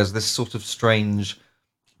annoying. There's this sort of strange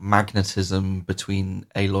magnetism between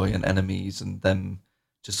Aloy and enemies, and them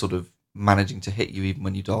just sort of managing to hit you even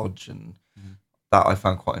when you dodge, and that I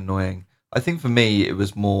found quite annoying. I think for me, it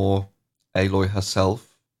was more Aloy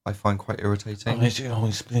herself. I find quite irritating. Oh, she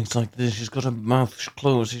always speaks like this. She's got her mouth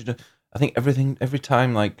closed. I think every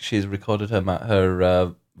time like she's recorded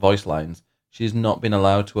her voice lines, she's not been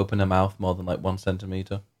allowed to open her mouth more than like 1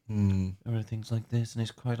 centimeter. Everything's like this, and it's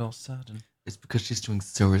quite all sad. And it's because she's doing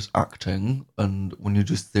serious acting, and when you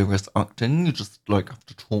do serious acting, you just like have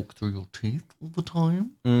to talk through your teeth all the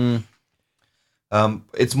time.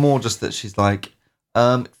 It's more just that she's like,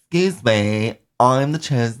 excuse me, I'm the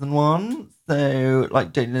chosen one, so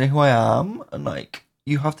like, don't you know who I am? And like,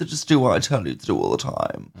 you have to just do what I tell you to do all the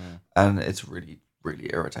time. And it's really, really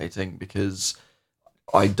irritating because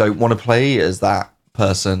I don't want to play as that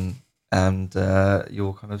person, and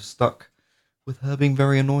you're kind of stuck with her being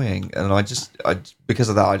very annoying. And I because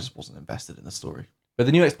of that, I just wasn't invested in the story. But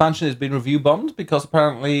the new expansion has been review bombed because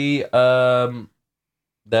apparently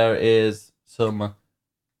there is some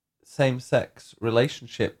same-sex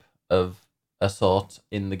relationship of a sort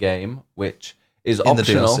in the game, which is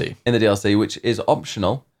optional in the DLC, which is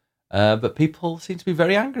optional. But people seem to be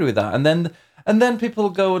very angry with that, and then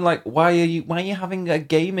people go and like, why are you having a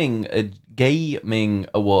gaming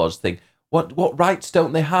awards thing? What rights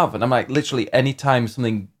don't they have? And I'm like, literally, anytime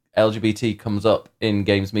something LGBT comes up in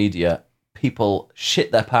games media, people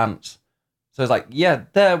shit their pants. So it's like, yeah,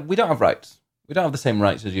 we don't have rights. We don't have the same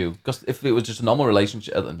rights as you. Because if it was just a normal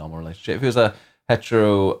relationship, if it was a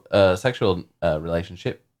heterosexual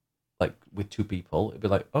relationship, like with 2 people, it'd be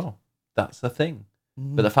like, oh, that's the thing.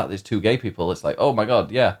 But the fact that it's 2 gay people, it's like, oh my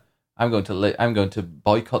god, yeah, I'm going to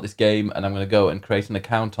boycott this game, and I'm going to go and create an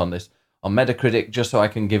account on Metacritic just so I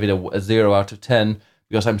can give it a 0 out of 10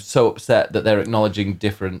 because I'm so upset that they're acknowledging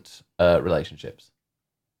different relationships.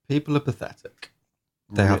 People are pathetic.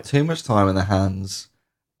 They have too much time in their hands,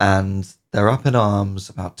 and they're up in arms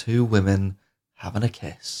about 2 women having a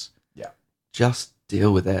kiss. Yeah. Just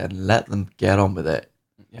deal with it and let them get on with it.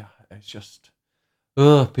 Yeah, it's just...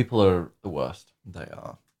 people are the worst. They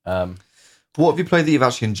are. What have you played that you've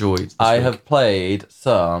actually enjoyed I week? have played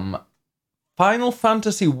some Final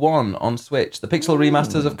Fantasy 1 on Switch. The Pixel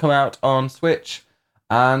remasters have come out on Switch,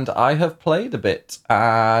 and I have played a bit,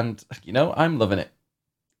 and, I'm loving it.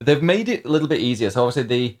 They've made it a little bit easier. So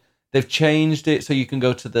obviously they've changed it so you can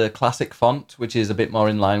go to the classic font, which is a bit more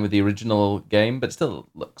in line with the original game, but it still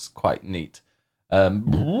looks quite neat.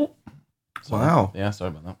 Wow. Yeah, sorry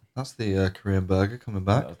about that. That's the Korean burger coming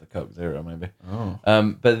back. That was the Coke Zero, maybe. Oh.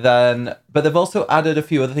 But they've also added a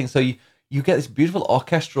few other things. So you get this beautiful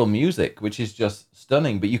orchestral music, which is just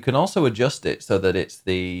stunning, but you can also adjust it so that it's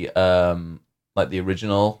the like the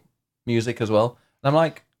original music as well. And I'm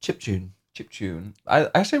like, chiptune. I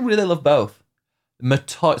actually really love both.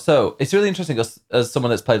 So it's really interesting as someone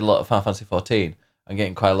that's played a lot of Final Fantasy 14, I'm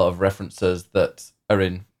getting quite a lot of references that are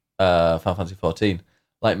in Final Fantasy 14.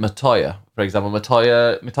 Like Matoya, for example.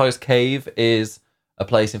 Matoya's Cave is a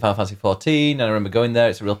place in Final Fantasy 14, and I remember going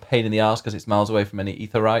there. It's a real pain in the arse because it's miles away from any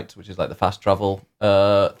Aetheryte, which is like the fast travel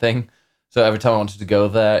thing. So every time I wanted to go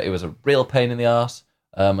there, it was a real pain in the arse.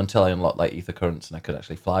 until I unlocked like ether currents and I could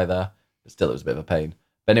actually fly there. But still, it was a bit of a pain.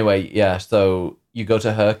 But anyway, yeah. So you go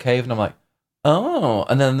to her cave, and I'm like, oh,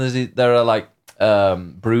 and then there are like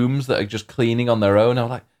brooms that are just cleaning on their own. I'm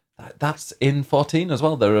like, that's in 14 as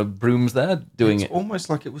well. There are brooms there doing It's almost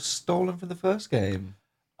like it was stolen from the first game.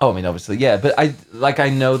 Oh, I mean, obviously, yeah, but I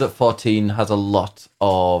know that 14 has a lot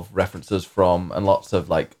of references from and lots of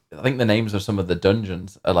like I think the names of some of the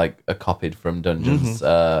dungeons are copied from dungeons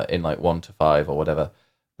in like 1 to 5 or whatever.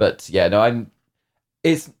 But yeah, no,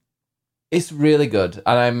 it's really good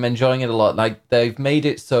and I'm enjoying it a lot. Like they've made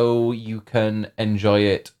it so you can enjoy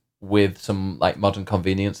it with some like modern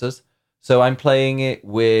conveniences. So I'm playing it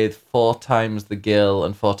with 4 times the gil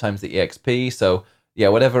and 4 times the EXP. So yeah,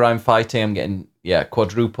 whatever I'm fighting, I'm getting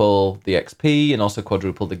quadruple the XP and also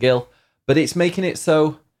quadruple the gil. But it's making it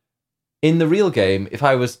so in the real game, if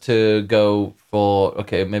I was to go for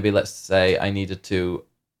maybe let's say I needed to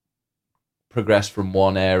progress from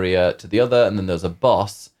one area to the other, and then there's a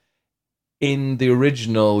boss in the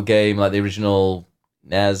original game, like the original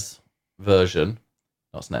NES version,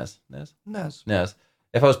 not SNES, NES.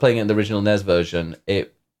 If I was playing it in the original NES version,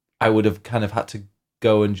 I would have kind of had to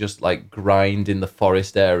go and just like grind in the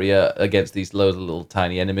forest area against these loads of little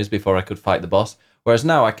tiny enemies before I could fight the boss. Whereas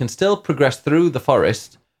now I can still progress through the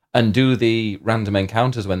forest and do the random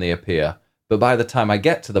encounters when they appear. But by the time I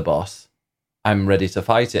get to the boss, I'm ready to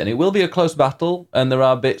fight it. And it will be a close battle. And there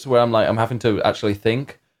are bits where I'm having to actually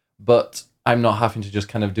think, but I'm not having to just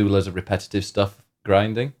kind of do loads of repetitive stuff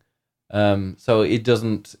grinding. So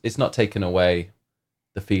it's not taken away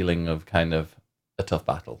the feeling of kind of a tough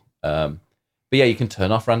battle. But yeah, you can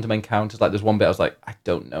turn off random encounters. Like there's one bit I was like, I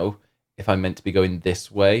don't know if I'm meant to be going this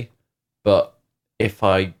way, but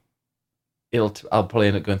I'll probably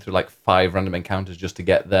end up going through like 5 random encounters just to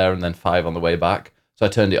get there, and then 5 on the way back. So I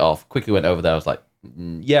turned it off. Quickly went over there. I was like,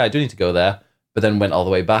 yeah, I do need to go there, but then went all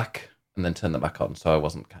the way back and then turned that back on. So I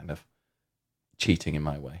wasn't kind of cheating in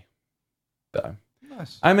my way. But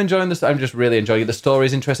Nice. I'm enjoying this. I'm just really enjoying it. The story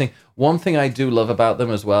is interesting. One thing I do love about them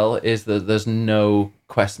as well is that there's no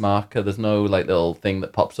quest marker. There's no like little thing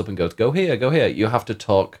that pops up and goes, go here, go here. You have to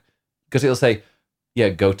talk because it'll say, yeah,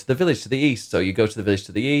 go to the village to the east. So you go to the village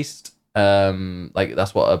to the east. Like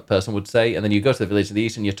that's what a person would say. And then you go to the village to the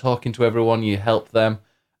east and you're talking to everyone. You help them.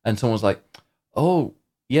 And someone's like, oh,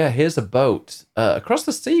 yeah, here's a boat. Across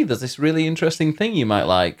the sea, there's this really interesting thing you might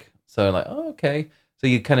like. So I'm like, oh, okay. So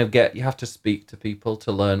you kind of you have to speak to people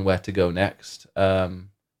to learn where to go next,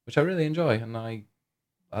 which I really enjoy. And I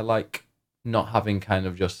like not having kind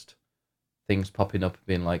of just things popping up and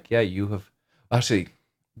being like, yeah, you have... Actually,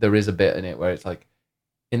 there is a bit in it where it's like,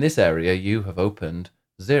 in this area, you have opened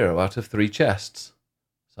 0 out of 3 chests.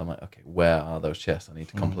 So I'm like, okay, where are those chests? I need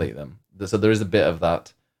to complete them. So there is a bit of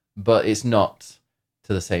that, but it's not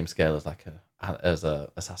to the same scale as like as a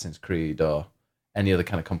Assassin's Creed or any other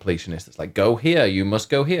kind of completionist that's like, go here, you must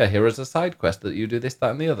go here. Here is a side quest that you do this,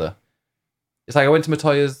 that, and the other. It's like I went to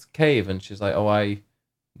Matoya's cave and she's like, oh, I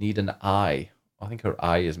need an eye. I think her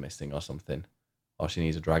eye is missing or something. Or she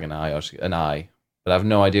needs a dragon eye or an eye. But I have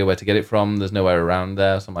no idea where to get it from. There's nowhere around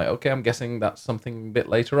there. So I'm like, okay, I'm guessing that's something a bit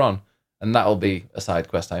later on. And that'll be a side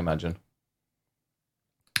quest, I imagine.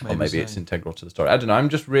 Or maybe it's integral to the story. I don't know. I'm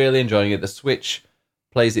just really enjoying it. The Switch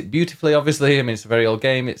plays it beautifully, obviously. I mean, it's a very old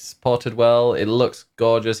game. It's ported well. It looks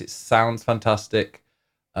gorgeous. It sounds fantastic.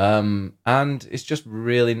 And it's just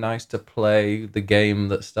really nice to play the game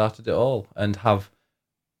that started it all and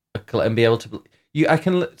be able to... I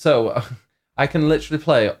can literally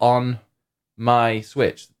play on my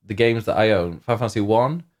Switch the games that I own. Final Fantasy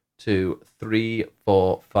 1, 2, 3,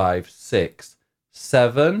 4, 5, 6,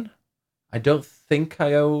 7. I don't think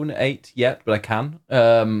I own 8 yet, but I can.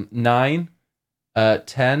 9,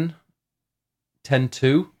 10,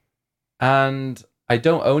 10-2, and I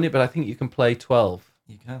don't own it, but I think you can play 12.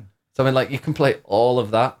 You can. So I mean, like, you can play all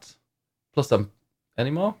of that, plus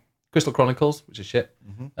any more? Crystal Chronicles, which is shit,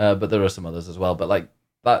 but there are some others as well. But like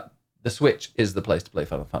that, the Switch is the place to play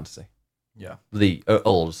Final Fantasy. Yeah, the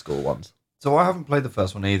old school ones. So I haven't played the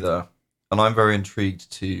first one either, and I'm very intrigued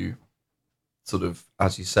to sort of,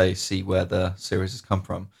 as you say, see where the series has come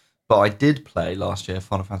from. But I did play last year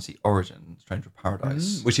Final Fantasy Origin, Stranger of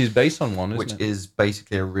Paradise. Which is based on one, isn't it? Which is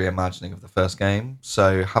basically a reimagining of the first game.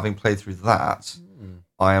 So having played through that,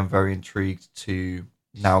 I am very intrigued to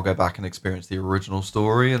now go back and experience the original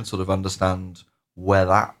story and sort of understand where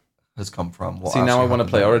that has come from. See, now I want to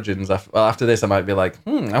play Origins. After this, I might be like,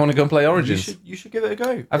 I want to go and play Origins. You should give it a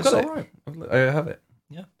go. I've got it. All right. I have it.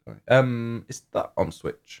 Yeah. Is that on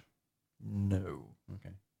Switch? No.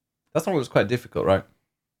 Okay. That song was quite difficult, right?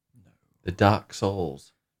 No. The Dark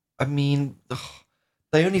Souls. I mean,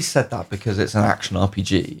 They only said that because it's an action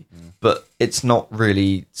RPG, but it's not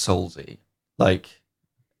really Soulsy. Like,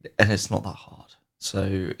 and it's not that hard,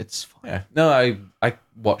 so it's fine. Yeah. No, I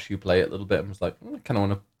watched you play it a little bit and was like, I kind of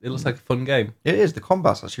want to. It looks like a fun game. It is. The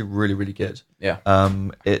combat's actually really, really good. Yeah.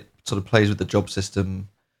 It sort of plays with the job system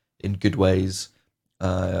in good ways.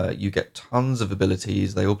 You get tons of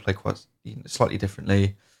abilities. They all play quite slightly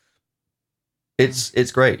differently.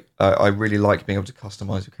 It's great. I really like being able to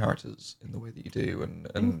customize your characters in the way that you do,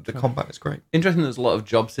 and the combat is great. Interesting. There's a lot of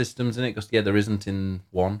job systems in it because there isn't in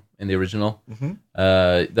the original. Mm-hmm.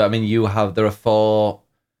 I mean, there are 4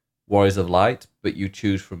 Warriors of Light, but you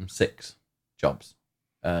choose from 6 jobs,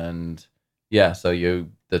 and so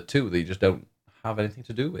the 2 that you just don't have anything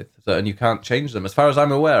to do with. So, and you can't change them. As far as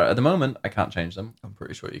I'm aware, at the moment, I can't change them. I'm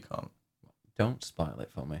pretty sure you can't. Don't spoil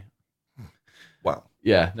it for me. Wow.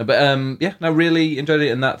 Yeah, no, but I really enjoyed it,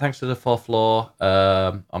 and that thanks to the 4th floor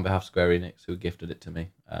on behalf of Square Enix who gifted it to me.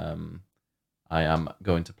 I am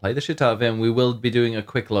going to play the shit out of it, and we will be doing a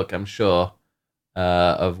quick look, I'm sure,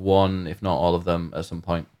 of one, if not all of them, at some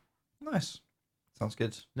point. Nice. Sounds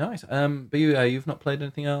good. Nice. But you've not played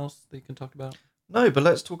anything else that you can talk about? No, but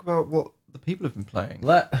let's talk about what the people have been playing.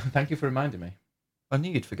 Thank you for reminding me. I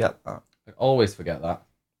knew you'd forget that. I always forget that.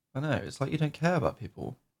 I know. It's like you don't care about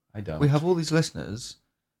people. I don't. We have all these listeners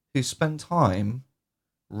who spend time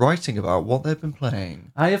writing about what they've been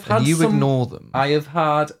playing. You ignore them. I have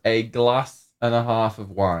had a glass and a half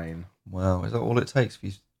of wine. Wow, is that all it takes for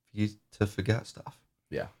you to forget stuff?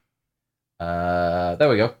 Yeah. There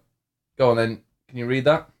we go. Go on then. Can you read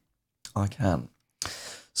that? I can.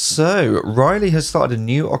 So, Riley has started a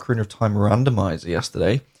new Ocarina of Time randomizer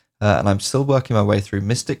yesterday, and I'm still working my way through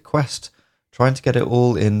Mystic Quest, trying to get it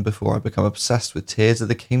all in before I become obsessed with Tears of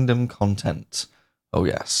the Kingdom content. Oh,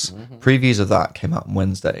 yes. Mm-hmm. Previews of that came out on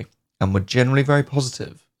Wednesday and were generally very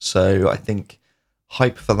positive. So I think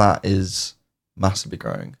hype for that is massively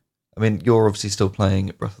growing. I mean, you're obviously still playing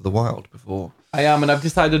Breath of the Wild before. I am, and I've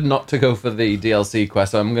decided not to go for the DLC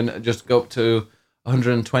quest. So I'm going to just go up to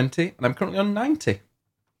 120, and I'm currently on 90.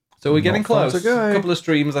 So we're getting close. A couple of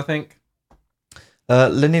streams, I think.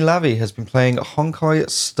 Linny Lavi has been playing Honkai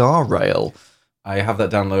Star Rail. I have that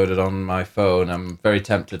downloaded on my phone. I'm very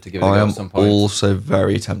tempted to give it a go at some point. I am also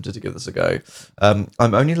very tempted to give this a go. I'm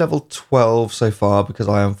only level 12 so far because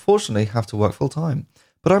I unfortunately have to work full time.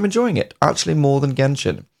 But I'm enjoying it, actually more than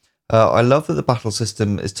Genshin. I love that the battle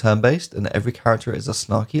system is turn-based and that every character is a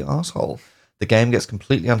snarky asshole. The game gets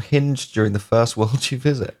completely unhinged during the first world you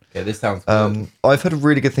visit. Yeah, this sounds good. I've heard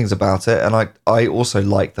really good things about it, and I also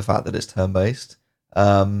like the fact that it's turn-based.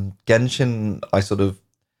 Genshin, I sort of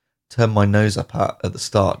turned my nose up at the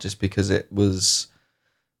start just because it was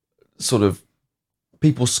sort of,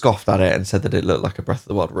 people scoffed at it and said that it looked like a Breath of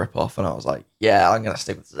the Wild ripoff, and I was like, yeah, I'm going to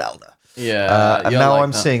stick with Zelda. Yeah. And now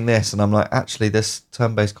I'm seeing this, and I'm like, actually, this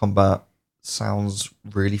turn-based combat sounds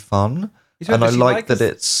really fun. And I like that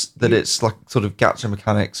it's like sort of gacha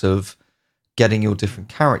mechanics of getting your different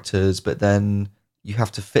characters, but then you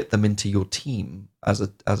have to fit them into your team as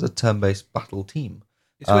a turn-based battle team.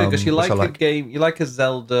 It's weird because you like a game, you like a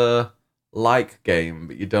Zelda-like game,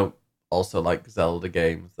 but you don't also like Zelda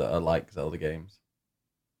games that are like Zelda games.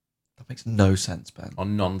 That makes no sense, Ben. Or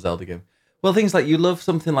non-Zelda game. Well, things like you love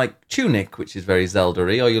something like Tunic, which is very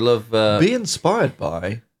Zelda-y, or you love... Be inspired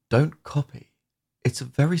by, don't copy. It's a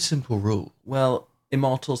very simple rule. Well,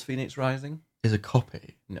 Immortals Phoenix Rising is a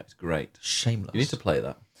copy. No, it's great. Shameless. You need to play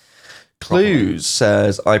that. Clues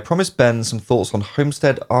says, I promised Ben some thoughts on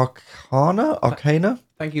Homestead Arcana.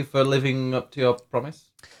 Thank you for living up to your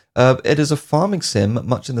promise. It is a farming sim,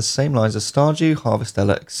 much in the same lines as Stardew,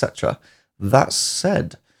 Harvestella, etc. That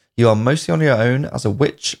said, you are mostly on your own as a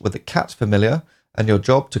witch with a cat familiar, and your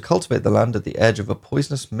job to cultivate the land at the edge of a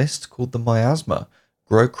poisonous mist called the miasma,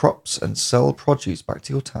 grow crops, and sell produce back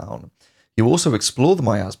to your town. You also explore the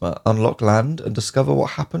miasma, unlock land, and discover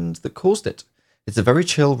what happened that caused it. It's a very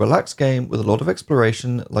chill, relaxed game with a lot of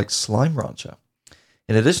exploration like Slime Rancher.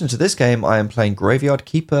 In addition to this game, I am playing Graveyard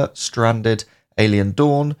Keeper, Stranded, Alien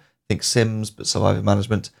Dawn, Think Sims, but Survivor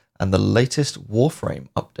Management, and the latest Warframe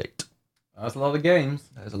update. That's a lot of games.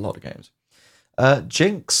 There's a lot of games.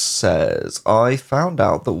 Jinx says, I found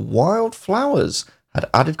out that Wildflowers had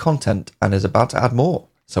added content and is about to add more,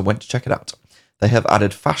 so I went to check it out. They have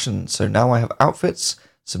added fashion, so now I have outfits,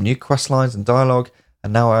 some new quest lines and dialogue,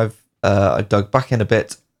 and now I dug back in a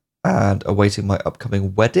bit and awaiting my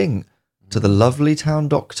upcoming wedding to the lovely town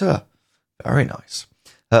doctor. Very nice.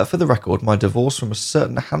 For the record, my divorce from a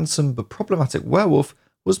certain handsome but problematic werewolf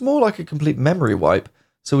was more like a complete memory wipe,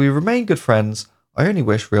 so we remain good friends. I only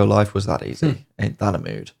wish real life was that easy. Ain't that a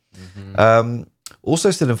mood? Mm-hmm.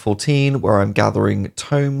 Also still in 14, where I'm gathering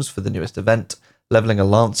tomes for the newest event, leveling a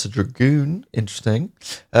Lancer Dragoon, interesting,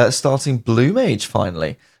 starting Blue Mage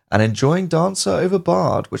finally, and enjoying Dancer over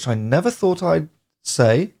Bard, which I never thought I'd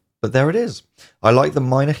say, but there it is. I like the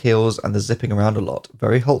minor heals and the zipping around a lot,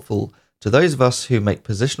 very helpful to those of us who make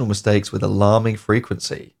positional mistakes with alarming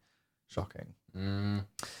frequency. Shocking. And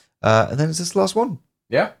then it's this last one.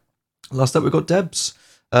 Yeah. Last up, we've got Debs.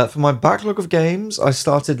 For my backlog of games, I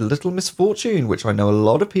started Little Misfortune, which I know a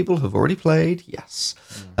lot of people have already played. Yes.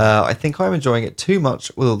 I think I'm enjoying it too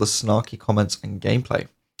much with all the snarky comments and gameplay.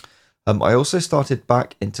 I also started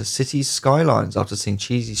back into Cities Skylines after seeing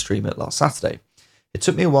Cheesy stream it last Saturday. It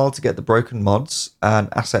took me a while to get the broken mods and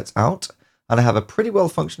assets out, and I have a pretty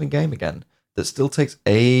well-functioning game again that still takes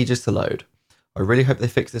ages to load. I really hope they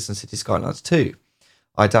fix this in Cities Skylines too.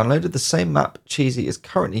 I downloaded the same map Cheesy is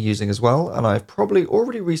currently using as well, and I've probably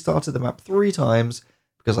already restarted the map 3 times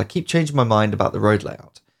because I keep changing my mind about the road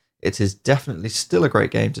layout. It is definitely still a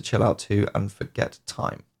great game to chill out to and forget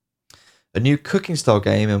time. A new cooking style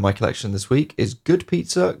game in my collection this week is Good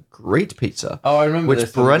Pizza, Great Pizza. Oh, I remember which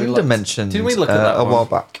this. Brenda mentioned Didn't we look at that a one? while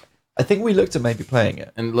back. I think we looked at maybe playing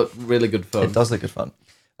it. And it looked really good fun. It does look good fun.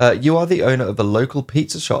 You are the owner of a local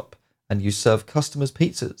pizza shop and you serve customers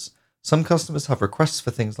pizzas. Some customers have requests for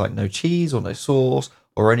things like no cheese or no sauce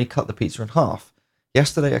or only cut the pizza in half.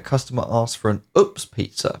 Yesterday, a customer asked for an oops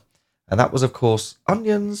pizza, and that was, of course,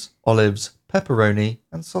 onions, olives, pepperoni,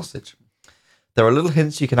 and sausage. There are little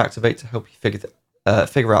hints you can activate to help you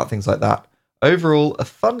figure out things like that. Overall, a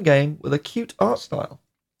fun game with a cute art style.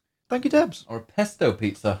 Thank you, Debs. Or a pesto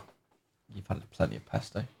pizza. You've had plenty of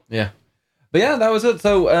pesto. Yeah. But yeah, that was it.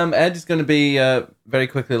 So Ed is going to be very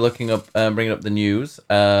quickly looking up, bringing up the news.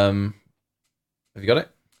 Have you got it?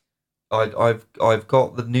 I've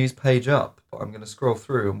got the news page up, but I'm going to scroll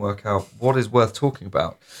through and work out what is worth talking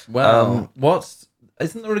about. Well,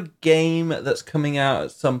 isn't there a game that's coming out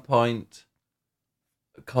at some point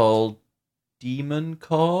called Demon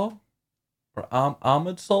Core or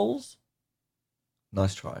Armored Souls?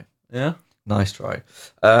 Nice try. Yeah. Nice try.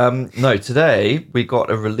 No, today we got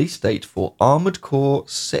a release date for Armored Core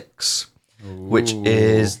 6, which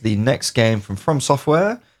is the next game from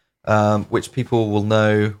Software, which people will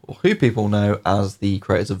know, or who people know as the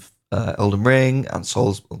creators of Elden Ring and the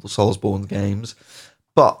Soulsborne games.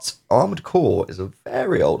 But Armored Core is a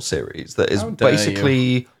very old series that is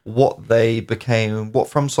basically what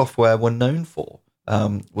From Software were known for,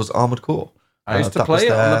 was Armored Core. I used to play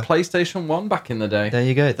it on the PlayStation 1 back in the day. There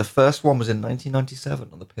you go. The first one was in 1997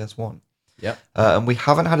 on the PS1. Yep. And we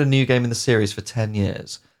haven't had a new game in the series for 10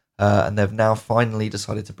 years. And they've now finally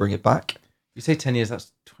decided to bring it back. You say 10 years,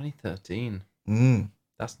 that's 2013.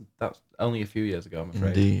 That's only a few years ago, I'm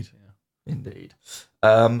afraid. Indeed. Yeah. Indeed.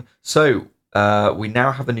 So we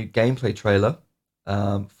now have a new gameplay trailer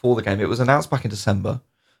for the game. It was announced back in December,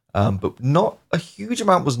 but not a huge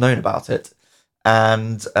amount was known about it.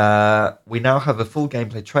 And we now have a full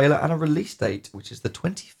gameplay trailer and a release date, which is the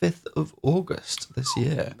 25th of August this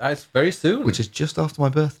year. That's very soon. Which is just after my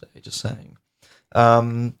birthday, just saying.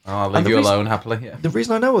 I'll leave you alone happily. Yeah. The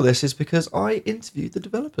reason I know all this is because I interviewed the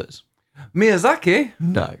developers. Miyazaki?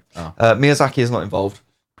 No. Oh. Miyazaki is not involved.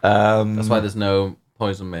 That's why there's no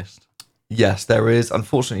Poison Mist. Yes, there is,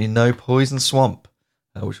 unfortunately, no Poison Swamp,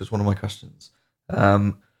 which was one of my questions.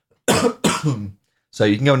 So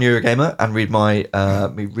you can go on Eurogamer and read my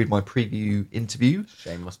preview interview.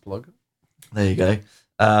 Shameless plug. There you go.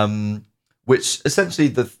 Which essentially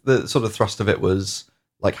the sort of thrust of it was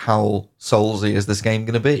like, how Soulsy is this game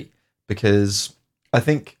going to be? Because I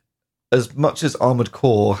think as much as Armored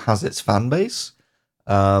Core has its fan base,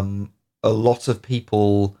 a lot of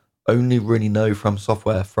people only really know From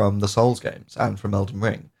Software from the Souls games and from Elden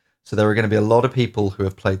Ring. So there are going to be a lot of people who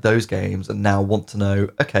have played those games and now want to know,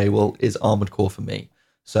 okay, well, is Armored Core for me?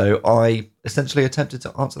 So I essentially attempted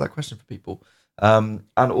to answer that question for people. And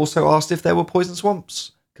also asked if there were Poison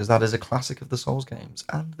Swamps, because that is a classic of the Souls games.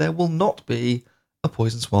 And there will not be a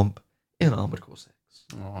Poison Swamp in Armored Core 6.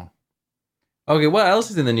 Oh. Okay, what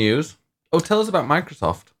else is in the news? Oh, tell us about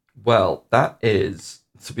Microsoft. Well, that is,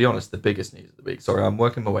 to be honest, the biggest news of the week. Sorry, I'm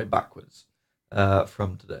working my way backwards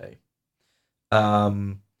from today.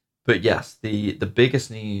 But yes, the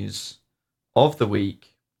biggest news of the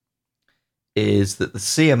week is that the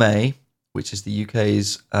CMA, which is the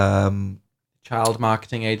UK's Child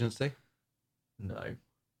Marketing Agency. No.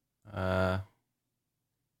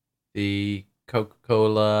 The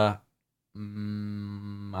Coca-Cola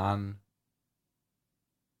Man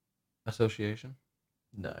Association.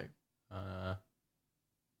 No.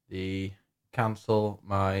 The Cancel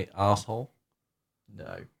My Arsehole.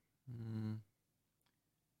 No.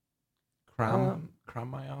 Cram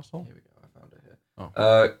my arsehole? Here we go. I found it here.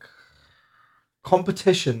 Oh.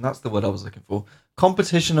 Competition. That's the word I was looking for.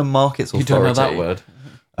 Competition and Markets Authority. You don't know that word?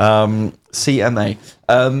 CMA.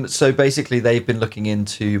 So basically, they've been looking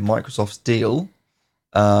into Microsoft's deal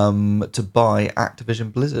to buy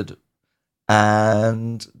Activision Blizzard,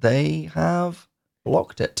 and they have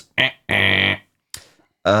blocked it.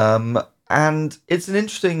 And it's an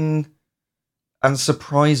interesting and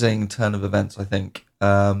surprising turn of events, I think,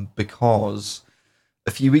 because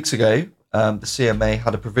a few weeks ago, the CMA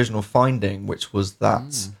had a provisional finding, which was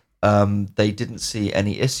that they didn't see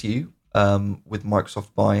any issue with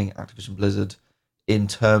Microsoft buying Activision Blizzard in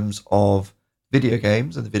terms of video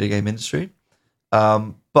games and the video game industry.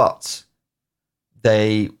 But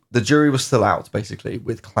the jury was still out, basically,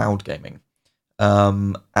 with cloud gaming.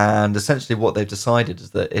 And essentially what they've decided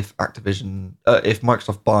is that if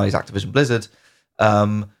Microsoft buys Activision Blizzard,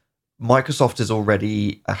 Microsoft is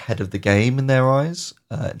already ahead of the game in their eyes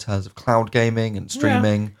in terms of cloud gaming and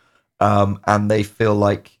streaming, and they feel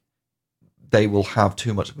like they will have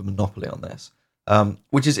too much of a monopoly on this,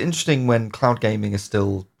 which is interesting when cloud gaming is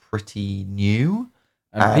still pretty new,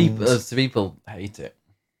 and people hate it.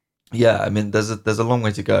 Yeah, I mean, there's a long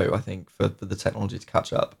way to go, I think, for the technology to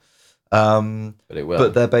catch up. But it will.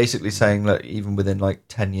 But they're basically saying that even within like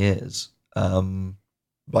 10 years,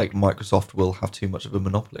 like Microsoft will have too much of a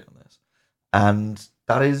monopoly on this, and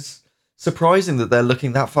that is surprising that they're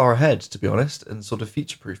looking that far ahead, to be honest, and sort of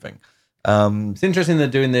future proofing. It's interesting they're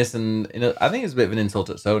doing this, and I think it's a bit of an insult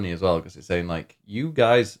at Sony as well, because it's saying like, you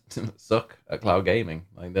guys suck at cloud gaming.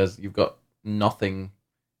 Like you've got nothing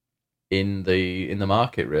in the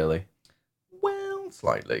market really. Well,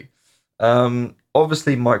 slightly.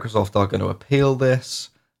 Obviously, Microsoft are going to appeal this.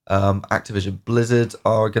 Activision Blizzard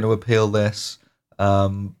are going to appeal this.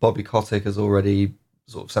 Bobby Kotick has already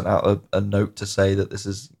sort of sent out a note to say that this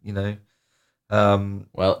is,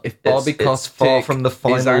 well, if Bobby Kotick it's far from the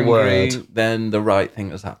final is angry, word, then the right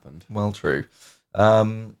thing has happened. Well, true.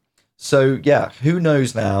 So yeah, who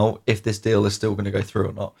knows now if this deal is still going to go through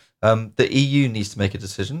or not? The EU needs to make a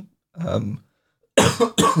decision.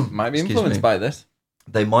 Might be influenced by this.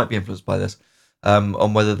 They might be influenced by this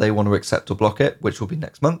on whether they want to accept or block it, which will be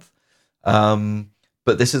next month.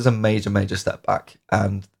 But this is a major, major step back.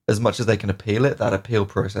 And as much as they can appeal it, that appeal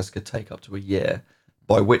process could take up to a year,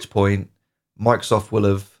 by which point Microsoft will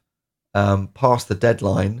have passed the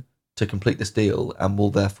deadline to complete this deal and will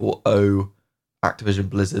therefore owe Activision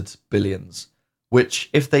Blizzard billions, which,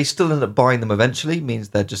 if they still end up buying them eventually, means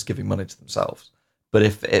they're just giving money to themselves. But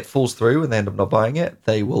if it falls through and they end up not buying it,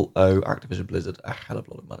 they will owe Activision Blizzard a hell of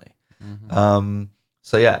a lot of money. Mm-hmm.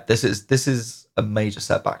 So yeah, this is a major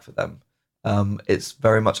setback for them. It's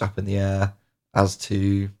very much up in the air as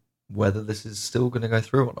to whether this is still going to go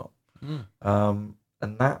through or not.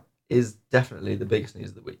 And that is definitely the biggest news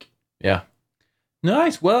of the week. Yeah.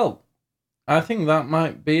 Nice. Well, I think that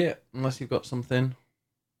might be it, unless you've got something.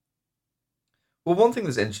 Well, one thing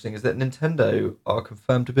that's interesting is that Nintendo are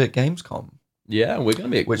confirmed to be at Gamescom. Yeah, we're going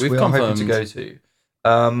to be. Which we are hoping to go to.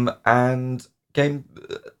 And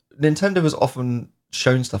Nintendo has often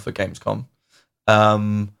shown stuff at Gamescom,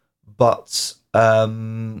 but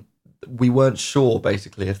we weren't sure,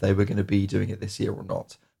 basically, if they were going to be doing it this year or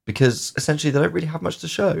not, because essentially they don't really have much to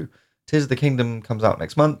show. Tears of the Kingdom comes out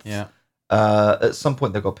next month. Yeah. At some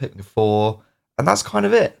point they've got Pikmin 4, and that's kind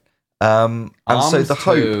of it. And so the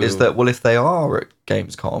hope is that, well, if they are at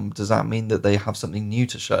Gamescom, does that mean that they have something new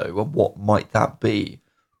to show? And what might that be?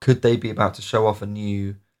 Could they be about to show off a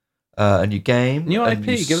new game? New IP.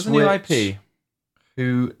 Give us a new IP.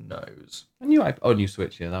 Who knows? A new IP. Oh, new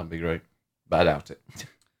Switch. Yeah, that would be great. But I doubt it.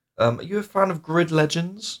 Are you a fan of Grid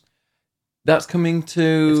Legends? That's coming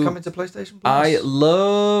to... It's coming to PlayStation Plus? I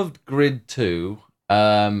loved Grid 2.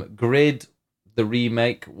 Grid, the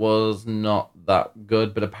remake, was not that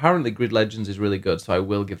good, but apparently Grid Legends is really good, so I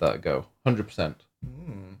will give that a go. 100%.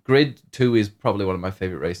 Grid 2 is probably one of my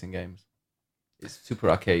favourite racing games. It's super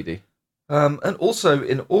arcadey. And also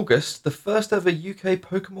in August, the first ever UK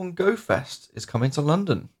Pokemon Go Fest is coming to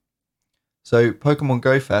London. So Pokemon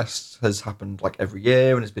Go Fest has happened like every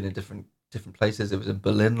year and it's been in different places. It was in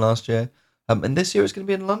Berlin last year. And this year it's going to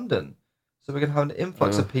be in London. So we're going to have an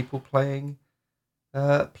influx of people playing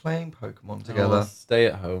Pokemon together. Oh, stay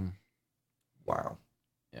at home. Wow.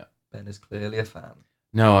 Yeah. Ben is clearly a fan.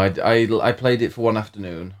 No, I played it for one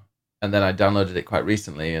afternoon, and then I downloaded it quite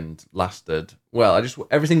recently and lasted. Well,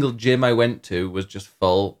 every single gym I went to was just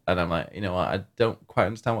full, and I'm like, you know what? I don't quite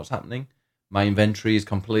understand what's happening. My inventory is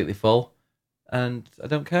completely full, and I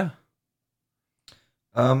don't care.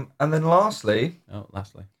 And then lastly,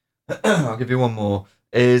 lastly, I'll give you one more.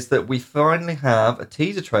 Is that we finally have a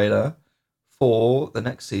teaser trailer for the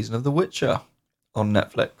next season of The Witcher on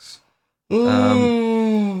Netflix.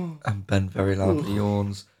 And Ben very loudly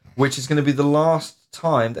yawns, which is going to be the last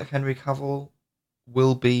time that Henry Cavill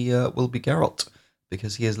will be Geralt,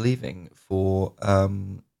 because he is leaving for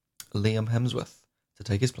Liam Hemsworth to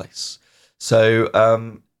take his place.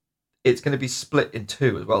 So it's going to be split in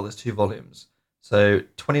two as well. There's 2 volumes. So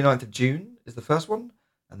 29th of June is the first one,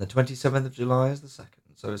 and the 27th of July is the second.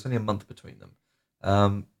 So it's only a month between them.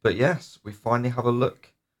 But yes, we finally have a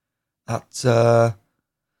look at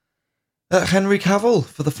Henry Cavill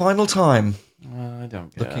for the final time. I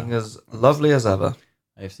don't care. Looking as lovely as ever.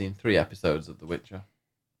 I've seen 3 episodes of The Witcher.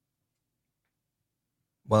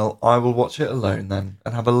 Well, I will watch it alone then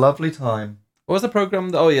and have a lovely time. What was the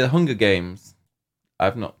program? Oh yeah, Hunger Games.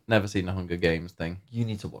 I've never seen a Hunger Games thing. You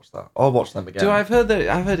need to watch that. I'll watch them again. I've heard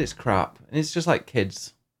it's crap, and it's just like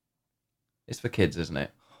kids. It's for kids, isn't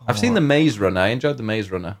it? I've seen The Maze Runner. I enjoyed The Maze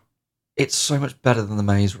Runner. It's so much better than The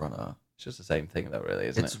Maze Runner. It's just the same thing, though, really,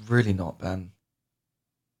 isn't it? It's really not, Ben.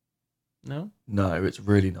 No? No, it's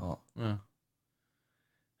really not. Oh.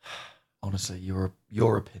 Honestly, your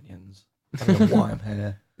opinions. I don't know why I'm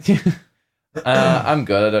here. I'm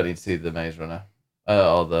good. I don't need to see The Maze Runner.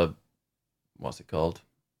 Or the... What's it called?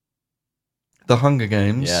 The Hunger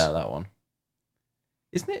Games. Yeah, that one.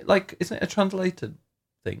 Isn't it a translated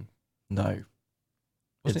thing? No.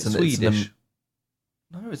 Wasn't it Swedish?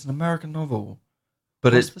 No, it's an American novel.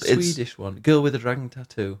 But What's it's the Swedish one? Girl with a Dragon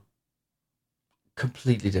Tattoo.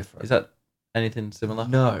 Completely different. Is that anything similar?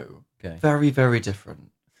 No. Okay. Very, very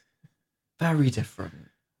different. Very different.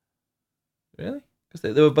 Really? Because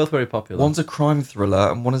they were both very popular. One's a crime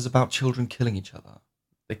thriller and one is about children killing each other.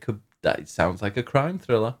 That sounds like a crime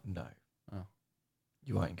thriller. No. Oh.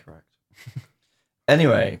 You are incorrect.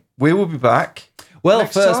 Anyway, we will be back. Well,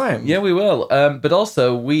 next first, time. Yeah, we will. But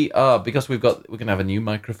also, because we're going to have a new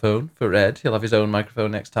microphone for Ed. He'll have his own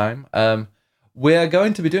microphone next time. We're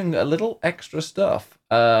going to be doing a little extra stuff.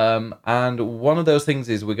 And one of those things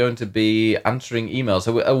is we're going to be answering emails.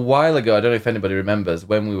 So a while ago, I don't know if anybody remembers,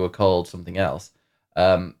 when we were called something else,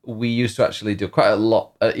 we used to actually do quite a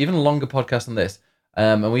lot, even a longer podcast than this.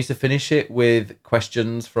 And we used to finish it with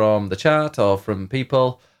questions from the chat or from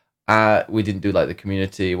people. We didn't do like the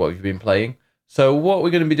community, what we've been playing. So what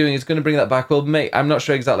we're going to be doing is going to bring that back. I'm not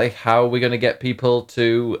sure exactly how we're going to get people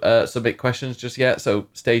to submit questions just yet, so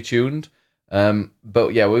stay tuned.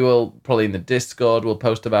 But yeah, we will probably in the Discord, we'll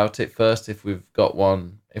post about it first if we're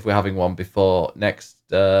having one before the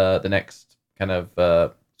next kind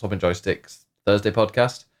of Swapping Joysticks Thursday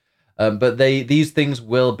podcast. But these things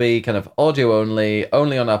will be kind of audio only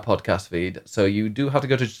on our podcast feed. So you do have to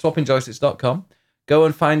go to swappingjoysticks.com. Go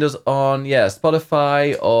and find us on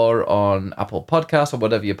Spotify or on Apple Podcasts or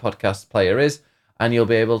whatever your podcast player is, and you'll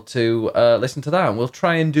be able to listen to that. And we'll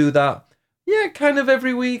try and do that, kind of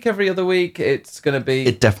every week, every other week. It's going to be...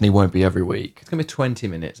 It definitely won't be every week. It's going to be 20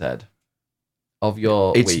 minutes, Ed, of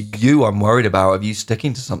your week. It's you I'm worried about, of you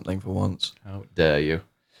sticking to something for once. How dare you.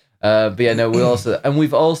 But yeah, no,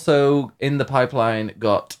 we've also in the pipeline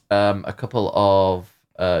got a couple of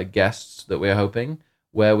guests that we're hoping,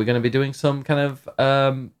 where we're going to be doing some kind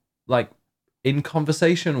of like in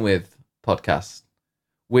conversation with podcasts,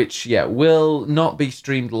 which will not be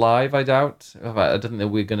streamed live. I doubt. I don't think that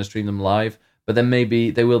we're going to stream them live, but then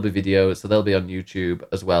maybe they will be videos, so they'll be on YouTube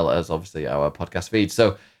as well as obviously our podcast feed.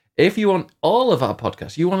 So if you want all of our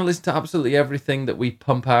podcasts, you want to listen to absolutely everything that we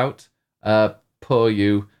pump out, poor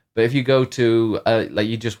you. But if you go to,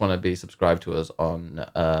 you just want to be subscribed to us on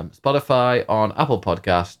Spotify, on Apple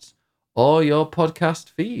Podcasts, or your podcast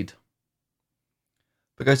feed.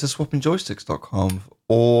 But go to swappingjoysticks.com for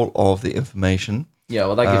all of the information. Yeah,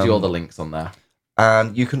 well, that gives you all the links on there.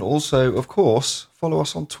 And you can also, of course, follow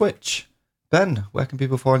us on Twitch. Ben, where can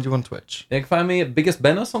people find you on Twitch? You can find me at Biggest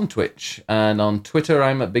Benus on Twitch. And on Twitter,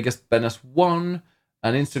 I'm at Biggest Benus1.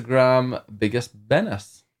 And Instagram, Biggest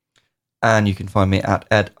Benus. And you can find me at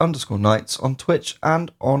ed_nights on Twitch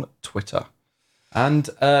and on Twitter. And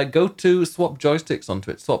go to Swap Joysticks on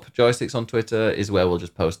Twitter. Swap Joysticks on Twitter is where we'll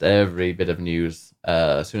just post every bit of news.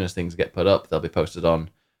 As soon as things get put up, they'll be posted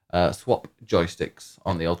on Swap Joysticks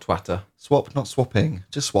on the old Twitter. Swap, not swapping.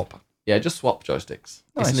 Just swap. Yeah, just Swap Joysticks.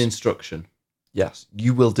 Nice. It's an instruction. Yes,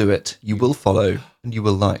 you will do it. You will follow, and you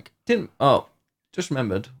will like. Just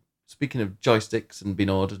remembered. Speaking of joysticks and being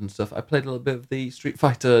ordered and stuff, I played a little bit of the Street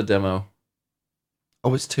Fighter demo.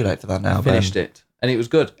 Oh, it's too late for that now, I finished it, and it was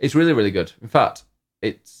good. It's really, really good. In fact,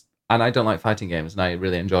 and I don't like fighting games, and I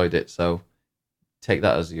really enjoyed it, so take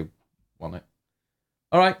that as you want it.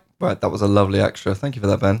 All right. Right, that was a lovely extra. Thank you for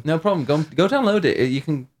that, Ben. No problem. Go download it. You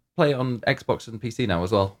can play it on Xbox and PC now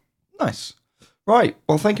as well. Nice. Right.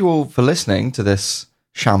 Well, thank you all for listening to this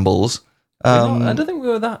shambles. I don't think we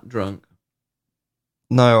were that drunk.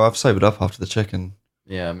 No, I've sobered up after the chicken.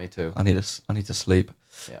 Yeah, me too. I need to sleep.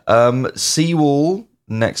 Yeah. See you all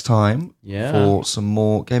next time for some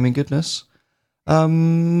more gaming goodness. Have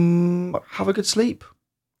a good sleep.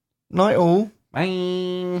 Night all.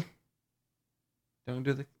 Bye. Don't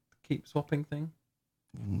do the keep swapping thing.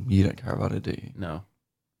 You don't care about it, do you? No.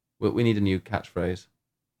 We need a new catchphrase.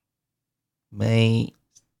 Mate.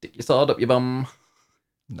 Stick your sword up your bum.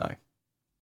 No.